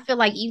 because I feel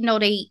like even though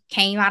they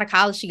came out of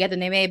college together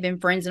and they may have been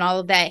friends and all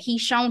of that,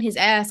 he's shown his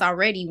ass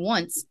already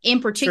once,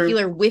 in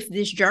particular with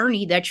this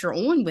journey that you're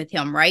on with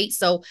him, right?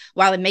 So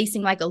while it may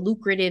seem like a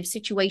lucrative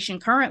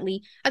situation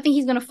currently, I think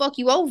he's going to fuck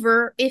you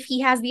over if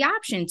he has the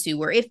option to,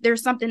 or if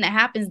there's something that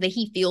happens that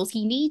he feels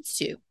he needs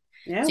to.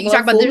 Yeah, so you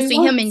talk about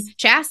between him and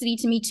Chastity.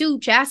 To me too,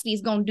 Chastity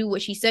is going to do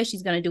what she says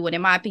she's going to do, and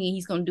in my opinion,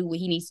 he's going to do what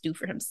he needs to do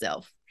for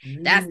himself.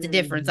 That's the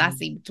difference I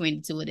see between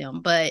the two of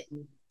them. But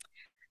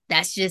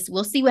that's just,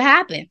 we'll see what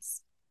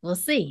happens. We'll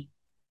see.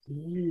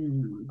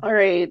 All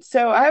right,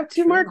 so I have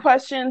two more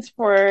questions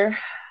for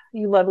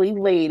you lovely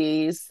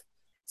ladies.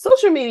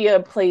 Social media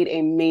played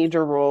a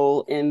major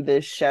role in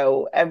this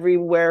show,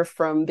 everywhere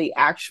from the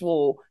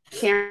actual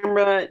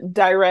camera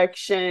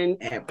direction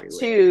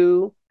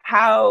to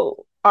how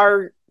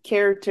our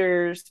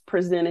characters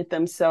presented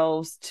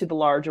themselves to the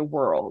larger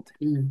world.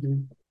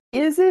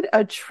 Is it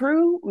a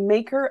true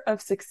maker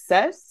of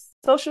success,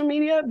 social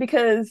media?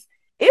 Because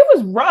it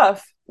was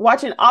rough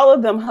watching all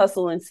of them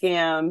hustle and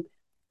scam,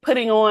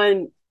 putting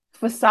on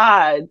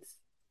facades,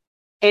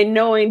 and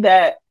knowing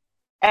that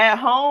at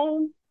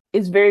home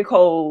is very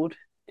cold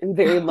and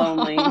very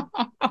lonely.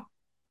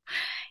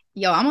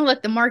 Yo, I'm gonna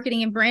let the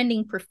marketing and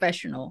branding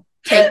professional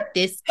take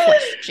this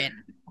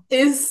question.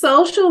 Is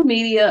social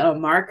media a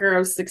marker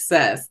of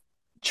success?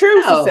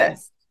 True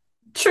success.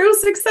 True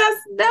success?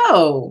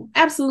 No,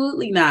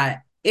 absolutely not.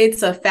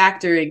 It's a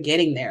factor in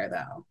getting there,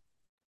 though.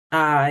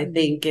 I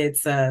think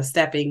it's a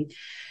stepping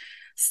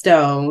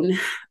stone.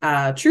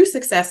 True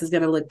success is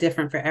going to look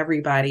different for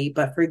everybody,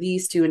 but for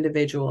these two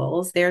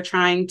individuals, they're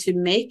trying to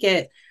make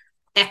it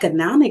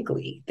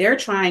economically. They're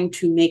trying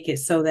to make it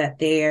so that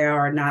they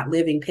are not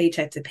living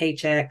paycheck to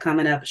paycheck,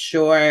 coming up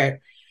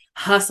short,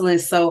 hustling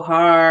so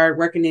hard,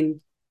 working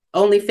in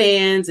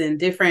OnlyFans and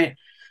different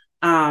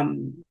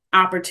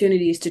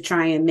opportunities to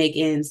try and make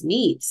ends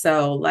meet.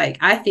 So like,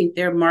 I think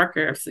their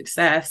marker of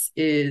success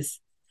is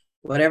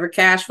whatever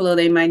cash flow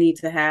they might need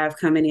to have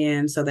coming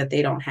in so that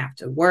they don't have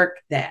to work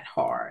that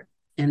hard.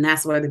 And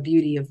that's where the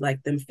beauty of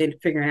like them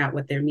figuring out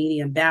what their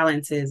medium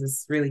balance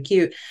is really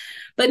cute.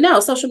 But no,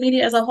 social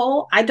media as a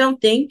whole, I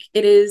don't think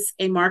it is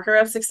a marker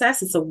of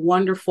success. It's a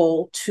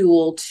wonderful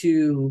tool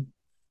to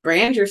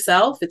brand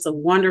yourself. It's a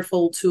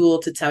wonderful tool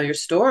to tell your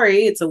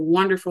story. It's a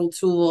wonderful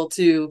tool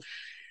to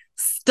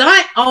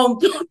stunt on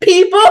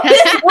people.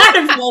 It's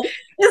wonderful.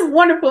 It's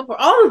wonderful for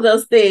all of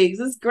those things.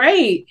 It's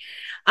great.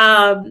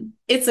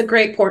 It's a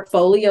great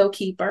portfolio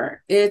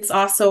keeper. It's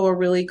also a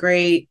really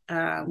great,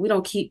 we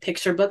don't keep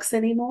picture books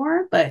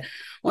anymore, but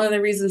one of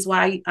the reasons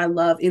why I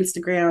love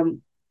Instagram,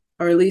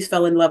 or at least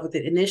fell in love with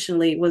it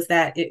initially, was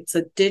that it's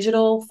a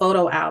digital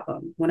photo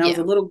album. When I was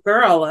a little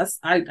girl,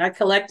 I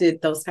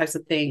collected those types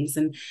of things.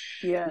 And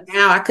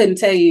now I couldn't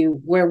tell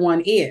you where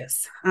one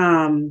is.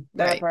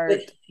 That part.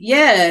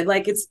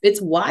 Like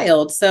it's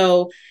wild.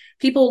 So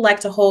people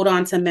like to hold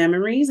on to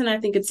memories, and I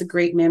think it's a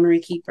great memory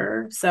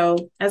keeper.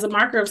 So as a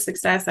marker of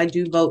success, I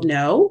do vote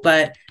no,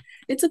 but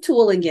it's a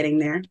tool in getting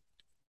there.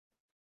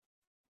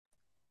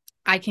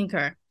 I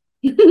concur.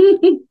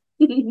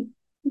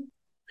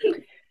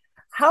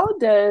 How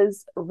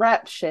does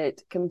rap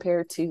shit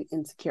compare to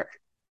Insecure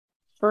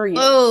for you?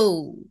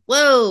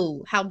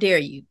 Whoa, how dare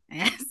you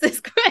ask this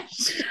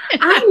question?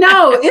 I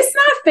know, it's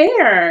not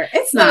fair.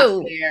 It's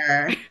not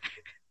fair.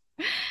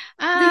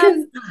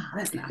 Because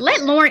that's not Let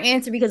fair. Lauren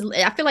answer, because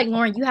I feel like,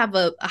 Lauren, you have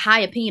a high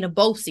opinion of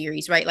both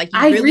series, right? Like, you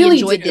I really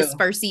enjoyed do. this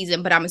first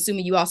season, but I'm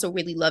assuming you also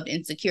really loved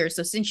Insecure.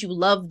 So since you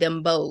love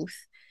them both,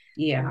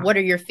 Yeah. what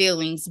are your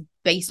feelings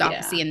based off of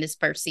Yeah. seeing this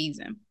first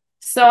season?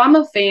 So I'm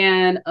a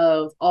fan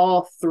of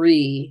all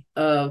three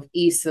of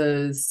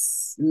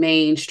Issa's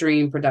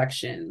mainstream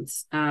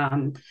productions.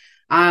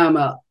 I'm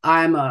a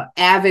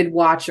avid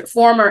watcher,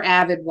 former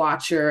avid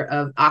watcher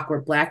of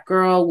Awkward Black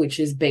Girl, which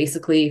is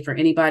basically, for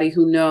anybody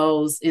who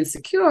knows,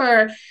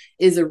 Insecure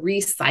is a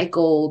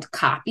recycled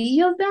copy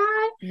of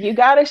that. You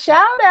got a shout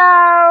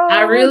out.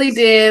 I really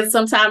did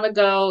some time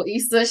ago.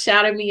 Issa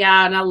shouted me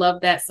out, and I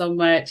love that so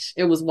much.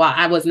 It was wild.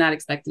 I was not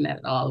expecting that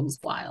at all. It was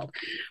wild.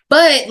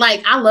 But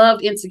like, I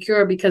loved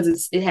Insecure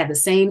because it had the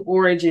same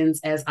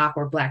origins as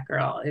Awkward Black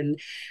Girl. And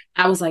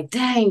I was like,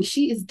 dang,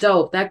 she is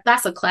dope.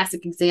 That's a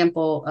classic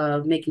example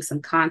of making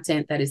some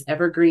content that is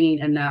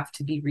evergreen enough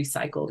to be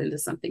recycled into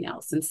something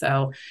else. And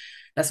so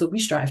that's what we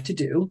strive to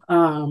do.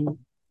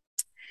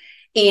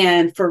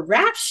 And for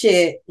Rap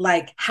Shit,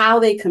 like how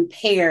they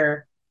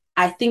compare,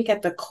 I think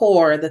at the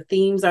core, the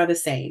themes are the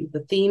same. The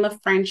theme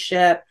of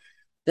friendship,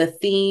 the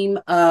theme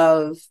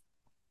of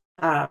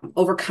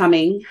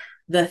overcoming,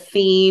 the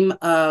theme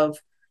of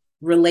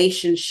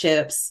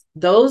relationships.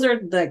 Those are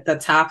the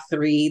top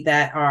three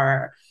that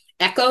are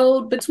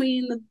echoed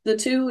between the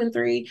 2 and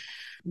 3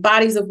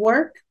 bodies of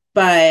work,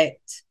 but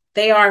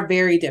they are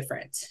very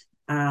different.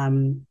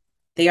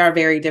 They are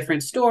very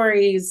different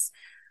stories.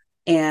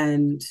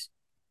 And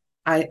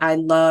I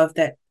love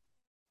that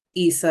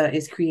Issa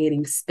is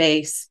creating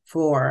space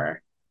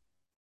for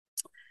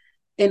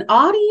an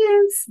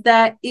audience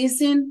that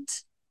isn't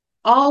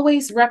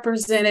always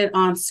represented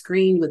on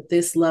screen with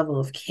this level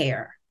of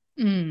care.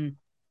 Yeah.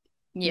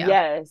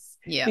 Yes.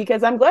 Yeah.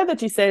 Because I'm glad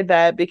that you said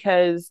that,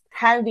 because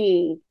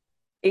having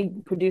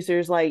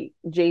producers like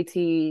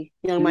JT,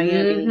 Young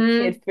Miami,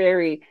 Kid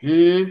Ferry,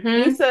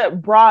 Issa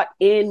brought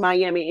in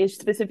Miami, and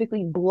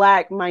specifically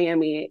Black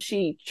Miami.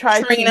 She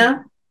tried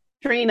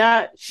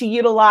Trina, she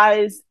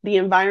utilized the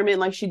environment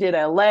like she did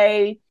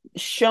LA,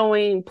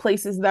 showing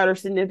places that are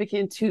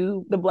significant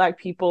to the Black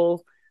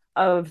people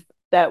of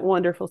that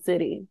wonderful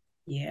city.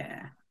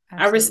 Yeah.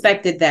 Absolutely. I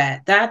respected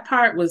that. That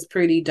part was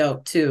pretty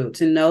dope too,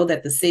 to know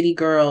that the city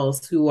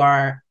girls, who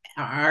are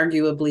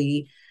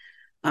arguably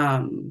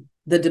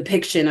the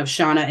depiction of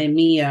Shauna and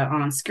Mia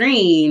on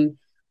screen,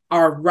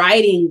 are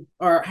writing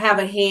or have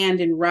a hand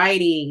in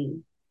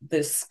writing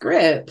the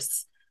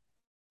scripts,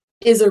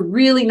 is a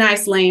really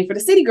nice lane for the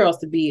city girls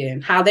to be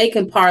in. How they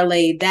can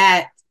parlay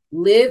that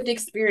lived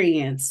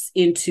experience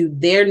into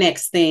their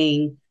next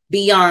thing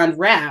beyond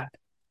rap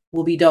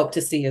will be dope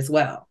to see as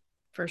well.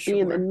 For sure.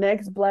 Being the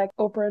next Black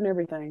Oprah and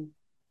everything.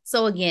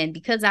 So again,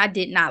 because I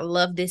did not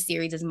love this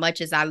series as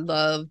much as I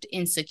loved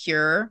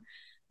Insecure,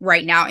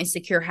 right now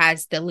Insecure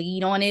has the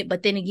lead on it.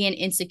 But then again,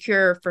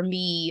 Insecure for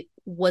me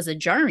was a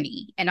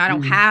journey, and I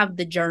don't have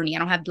the journey. I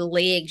don't have the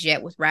legs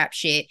yet with Rap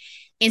Shit.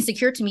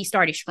 Insecure to me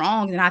started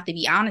strong, and I have to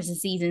be honest, in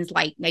seasons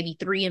like maybe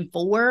 3 and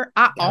 4,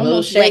 I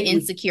almost let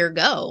Insecure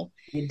go.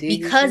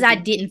 Because I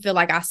didn't feel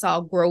like I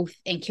saw growth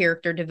and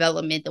character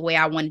development the way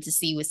I wanted to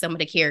see with some of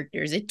the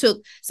characters. It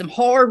took some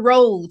hard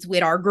roads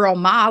with our girl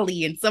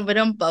Molly and some of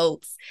them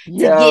folks to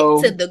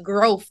get to the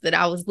growth that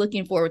I was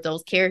looking for with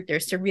those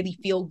characters, to really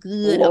feel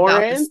good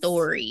about the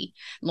story.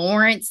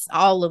 Lawrence,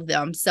 all of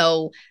them.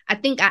 So I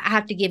think I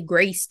have to give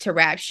grace to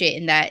Rap Shit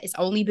in that it's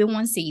only been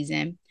 1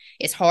 season.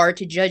 It's hard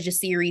to judge a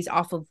series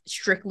off of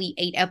strictly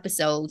 8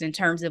 episodes in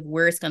terms of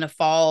where it's going to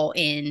fall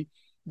in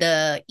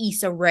the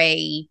Issa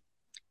Rae,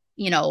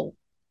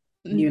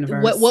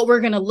 universe. What we're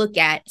going to look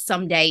at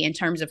someday in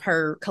terms of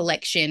her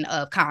collection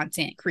of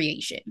content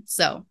creation.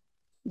 So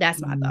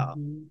that's my thought.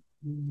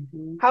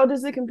 How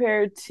does it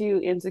compare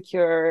to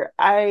Insecure?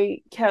 I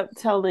kept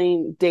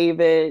telling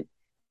David,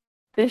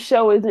 this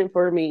show isn't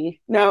for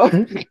me. No.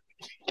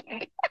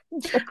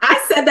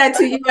 I said that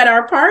to you at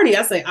our party.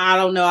 I say, I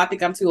don't know. I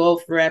think I'm too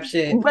old for Rap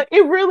Shit. But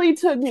it really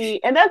took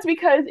me. And that's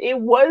because it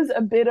was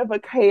a bit of a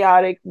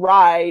chaotic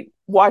ride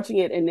watching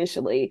it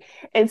initially.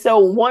 And so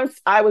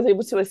once I was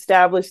able to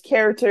establish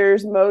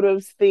characters,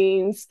 motives,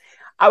 themes,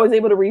 I was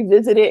able to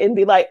revisit it and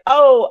be like,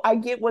 oh, I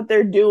get what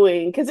they're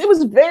doing. Because it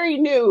was very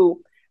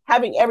new,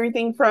 having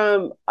everything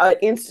from an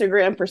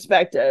Instagram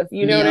perspective.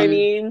 You know what I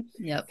mean?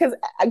 Yep.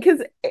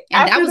 Because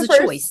that was a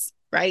choice.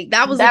 Right.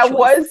 That was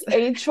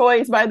a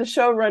choice by the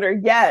showrunner.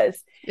 Yes.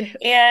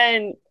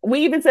 And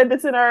we even said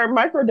this in our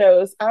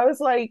microdose. I was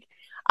like,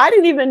 I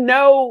didn't even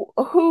know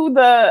who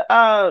the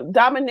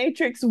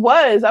dominatrix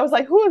was. I was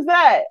like, who is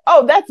that?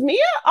 Oh, that's Mia?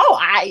 Oh,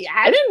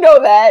 I didn't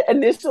know that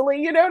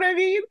initially. You know what I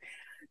mean?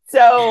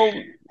 So,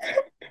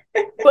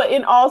 but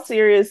in all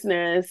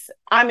seriousness,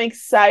 I'm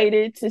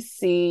excited to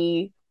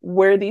see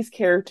where these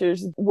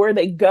characters, where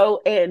they go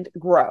and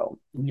grow.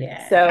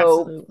 Yeah.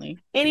 So absolutely.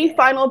 Any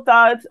final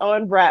thoughts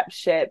on Rap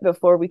Shit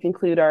before we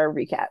conclude our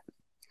recap?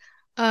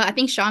 I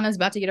think Shauna's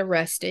about to get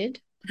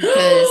arrested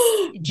because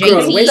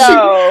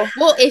JT.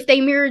 Well, if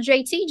they mirror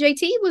JT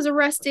was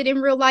arrested in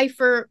real life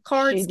for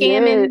card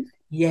scamming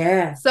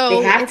Yeah. So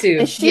they have to.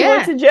 And she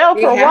went to jail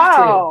They for a have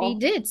to. while. He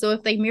did. So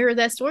if they mirror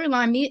that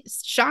storyline,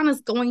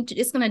 Shauna's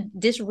it's going to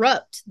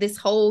disrupt this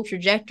whole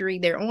trajectory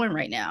they're on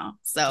right now.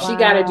 So She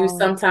got to do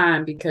some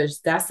time,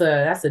 because that's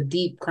a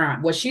deep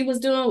crime. What she was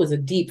doing was a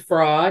deep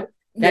fraud.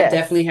 That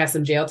definitely has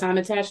some jail time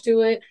attached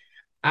to it.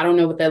 I don't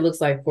know what that looks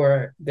like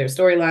for their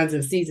storylines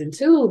in season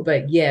 2,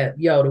 but yeah,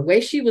 the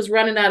way she was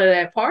running out of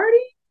that party,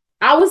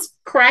 I was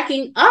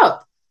cracking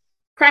up,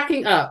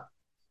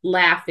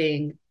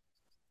 laughing,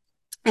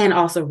 and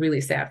also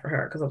really sad for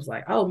her, because I was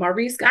like, oh,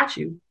 Maurice got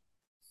you.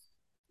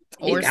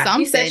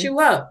 He set you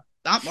up.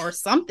 Or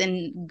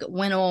something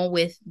went on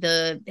with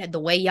the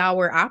way y'all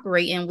were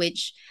operating,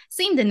 which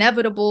seemed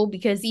inevitable,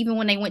 because even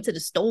when they went to the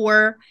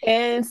store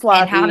and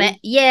sloppy,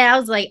 I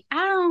was like,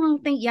 I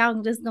don't think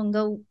y'all just gonna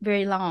go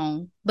very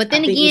long. But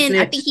then again,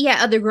 I think he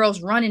had other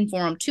girls running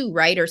for him too,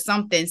 right, or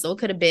something. So it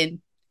could have been.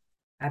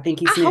 I think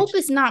he. I hope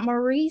it's not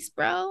Maurice,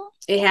 bro.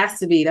 It has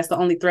to be. That's the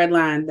only thread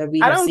line that we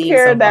have seen. I don't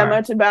care that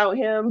much about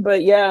him,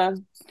 but yeah,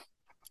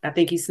 I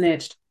think he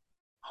snitched.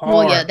 Hard.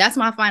 Well, yeah, that's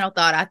my final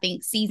thought. I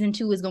think season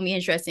 2 is going to be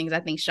interesting, because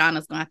I think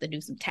Shauna's going to have to do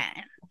some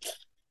time.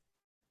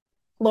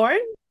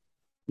 Lauren?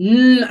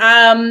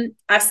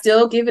 I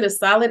still give it a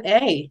solid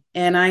A,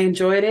 and I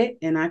enjoyed it,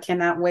 and I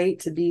cannot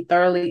wait to be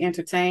thoroughly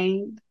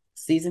entertained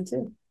season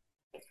 2.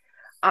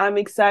 I'm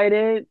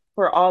excited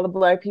for all the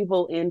Black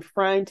people in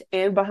front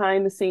and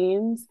behind the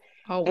scenes.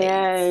 Always.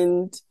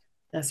 And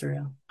that's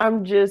real.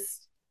 I'm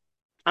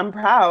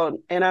proud,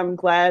 and I'm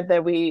glad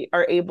that we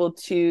are able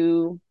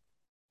to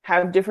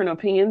have different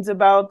opinions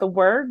about the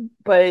work,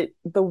 but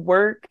the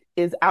work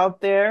is out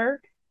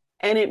there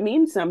and it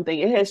means something.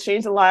 It has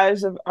changed the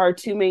lives of our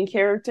 2 main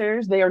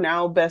characters. They are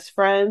now best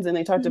friends, and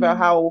they talked about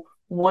how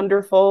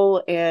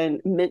wonderful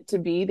and meant to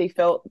be they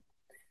felt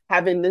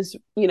having this,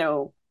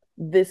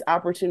 this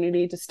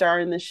opportunity to star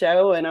in the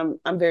show. And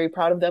I'm very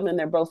proud of them, and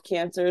they're both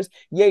cancers.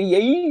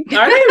 Yay.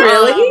 Are they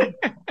really?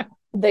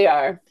 They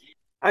are.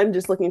 I'm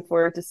just looking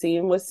forward to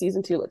seeing what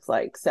season 2 looks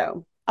like.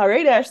 So, all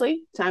right,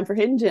 Ashley, time for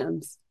Hidden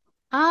Gems.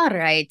 All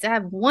right. I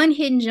have one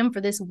hidden gem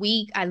for this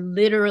week. I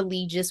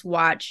literally just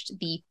watched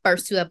the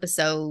first 2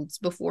 episodes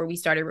before we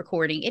started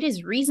recording. It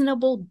is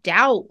Reasonable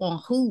Doubt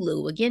on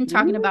Hulu. Again,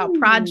 talking about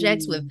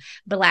projects with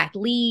Black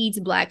leads,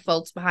 Black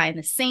folks behind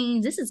the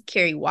scenes. This is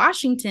Kerry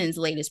Washington's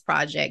latest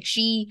project.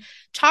 She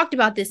talked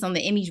about this on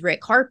the Emmys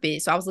red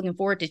carpet, so I was looking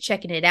forward to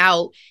checking it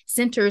out.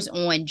 Centers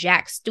on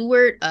Jack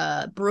Stewart,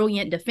 a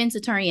brilliant defense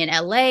attorney in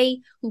LA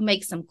who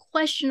makes some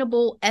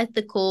questionable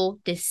ethical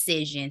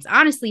decisions.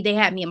 Honestly, they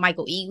had me at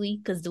Michael Ealy,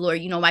 because Delore,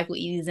 Michael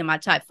Ealy is in my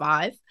top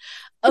 5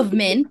 of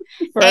men.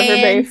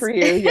 Forever babe for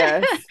you,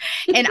 yes.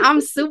 And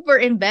I'm super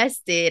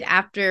invested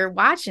after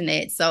watching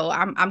it. So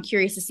I'm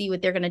curious to see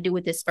what they're going to do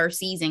with this first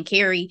season.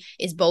 Kerry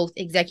is both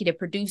executive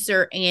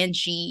producer, and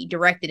she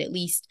directed at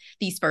least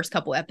these first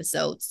couple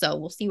episodes. So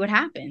we'll see what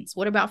happens.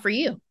 What about for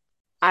you?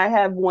 I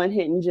have one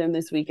hidden gem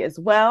this week as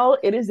well.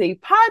 It is a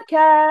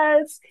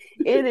podcast.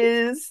 It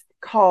is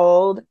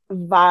called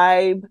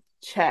Vibe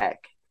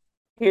Check.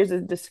 Here's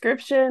a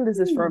description. This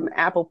is from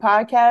Apple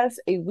Podcasts,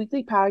 a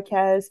weekly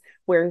podcast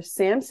where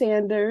Sam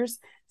Sanders,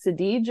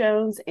 Sadie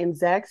Jones, and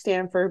Zach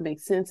Stanford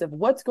make sense of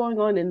what's going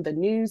on in the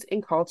news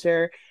and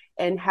culture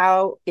and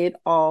how it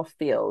all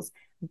feels.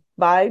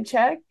 Vibe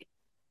Check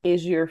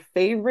is your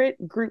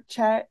favorite group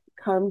chat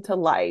come to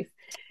life.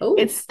 Ooh.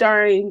 It's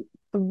starring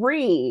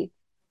 3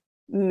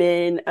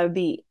 men of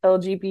the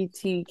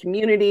LGBT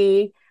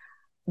community.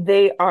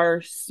 They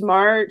are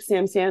smart.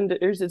 Sam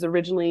Sanders is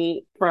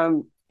originally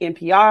from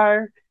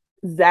NPR.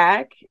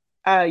 Zach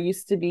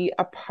used to be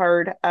a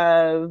part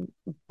of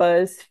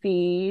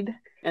BuzzFeed.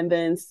 And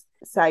then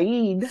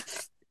Saeed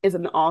is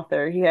an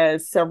author. He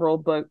has several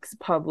books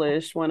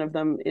published. One of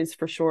them is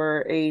for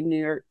sure a New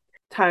York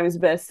Times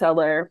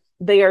bestseller.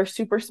 They are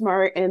super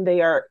smart, and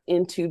they are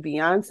into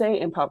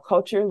Beyonce and pop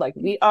culture like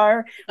we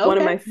are. Okay, one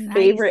of my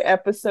favorite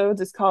episodes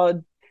is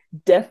called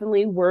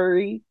Definitely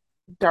Worry,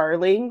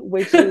 Darling,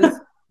 which is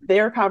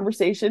their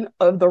conversation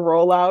of the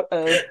rollout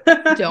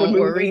of Don't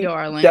Worry,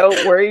 Darling.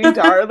 Don't Worry,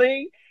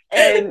 Darling.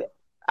 And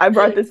I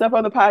brought this up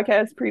on the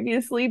podcast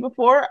previously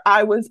before.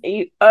 I was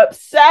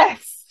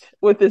obsessed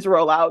with this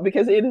rollout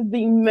because it is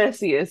the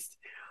messiest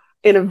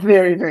in a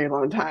very, very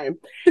long time.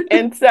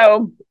 And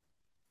so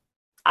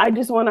I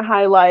just want to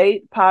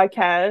highlight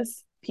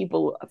podcasts,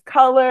 people of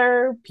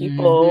color,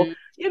 people,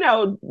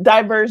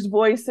 diverse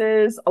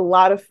voices, a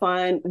lot of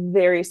fun,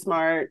 very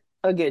smart,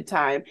 a good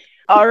time.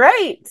 All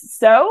right.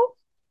 So,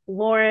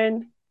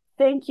 Lauren,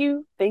 thank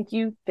you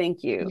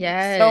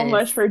so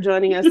much for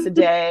joining us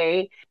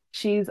today.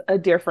 She's a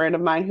dear friend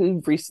of mine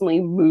who recently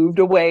moved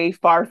away,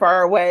 far,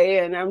 far away.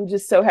 And I'm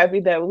just so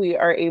happy that we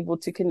are able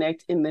to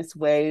connect in this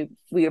way.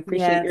 We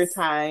appreciate your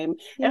time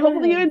and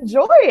hopefully you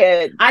enjoy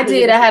it. I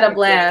did. I had a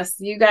blast.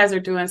 You guys are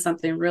doing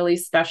something really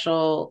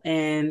special,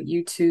 and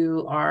you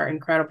 2 are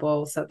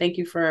incredible. So thank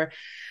you for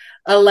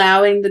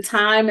allowing the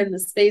time and the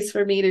space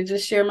for me to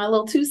just share my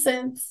little 2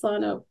 cents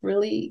on a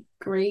really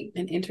great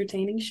and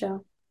entertaining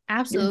show.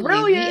 Absolutely.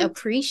 Brilliant. We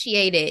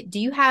appreciate it. Do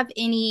you have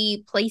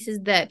any places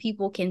that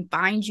people can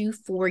find you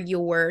for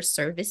your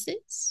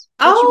services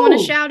that you want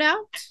to shout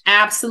out?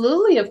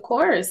 Absolutely. Of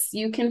course.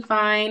 You can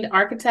find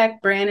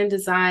Architect Brand and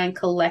Design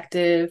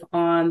Collective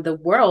on the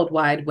World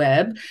Wide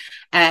Web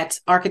at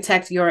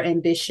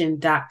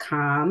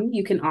architectyyourambition.com.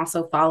 You can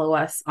also follow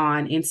us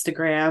on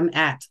Instagram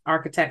at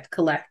Architect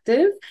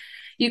Collective.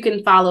 You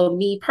can follow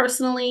me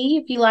personally,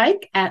 if you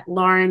like, at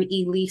Lauren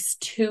Elise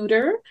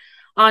Tudor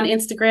on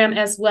Instagram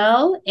as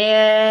well.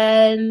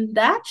 And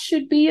that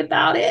should be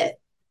about it.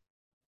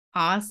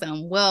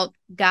 Awesome. Well,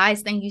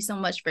 guys, thank you so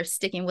much for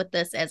sticking with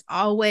us. As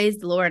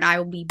always, Laura and I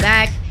will be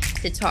back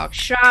to talk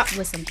shop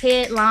with some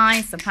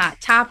headlines, some hot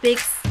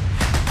topics.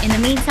 In the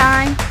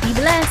meantime, be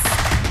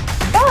blessed.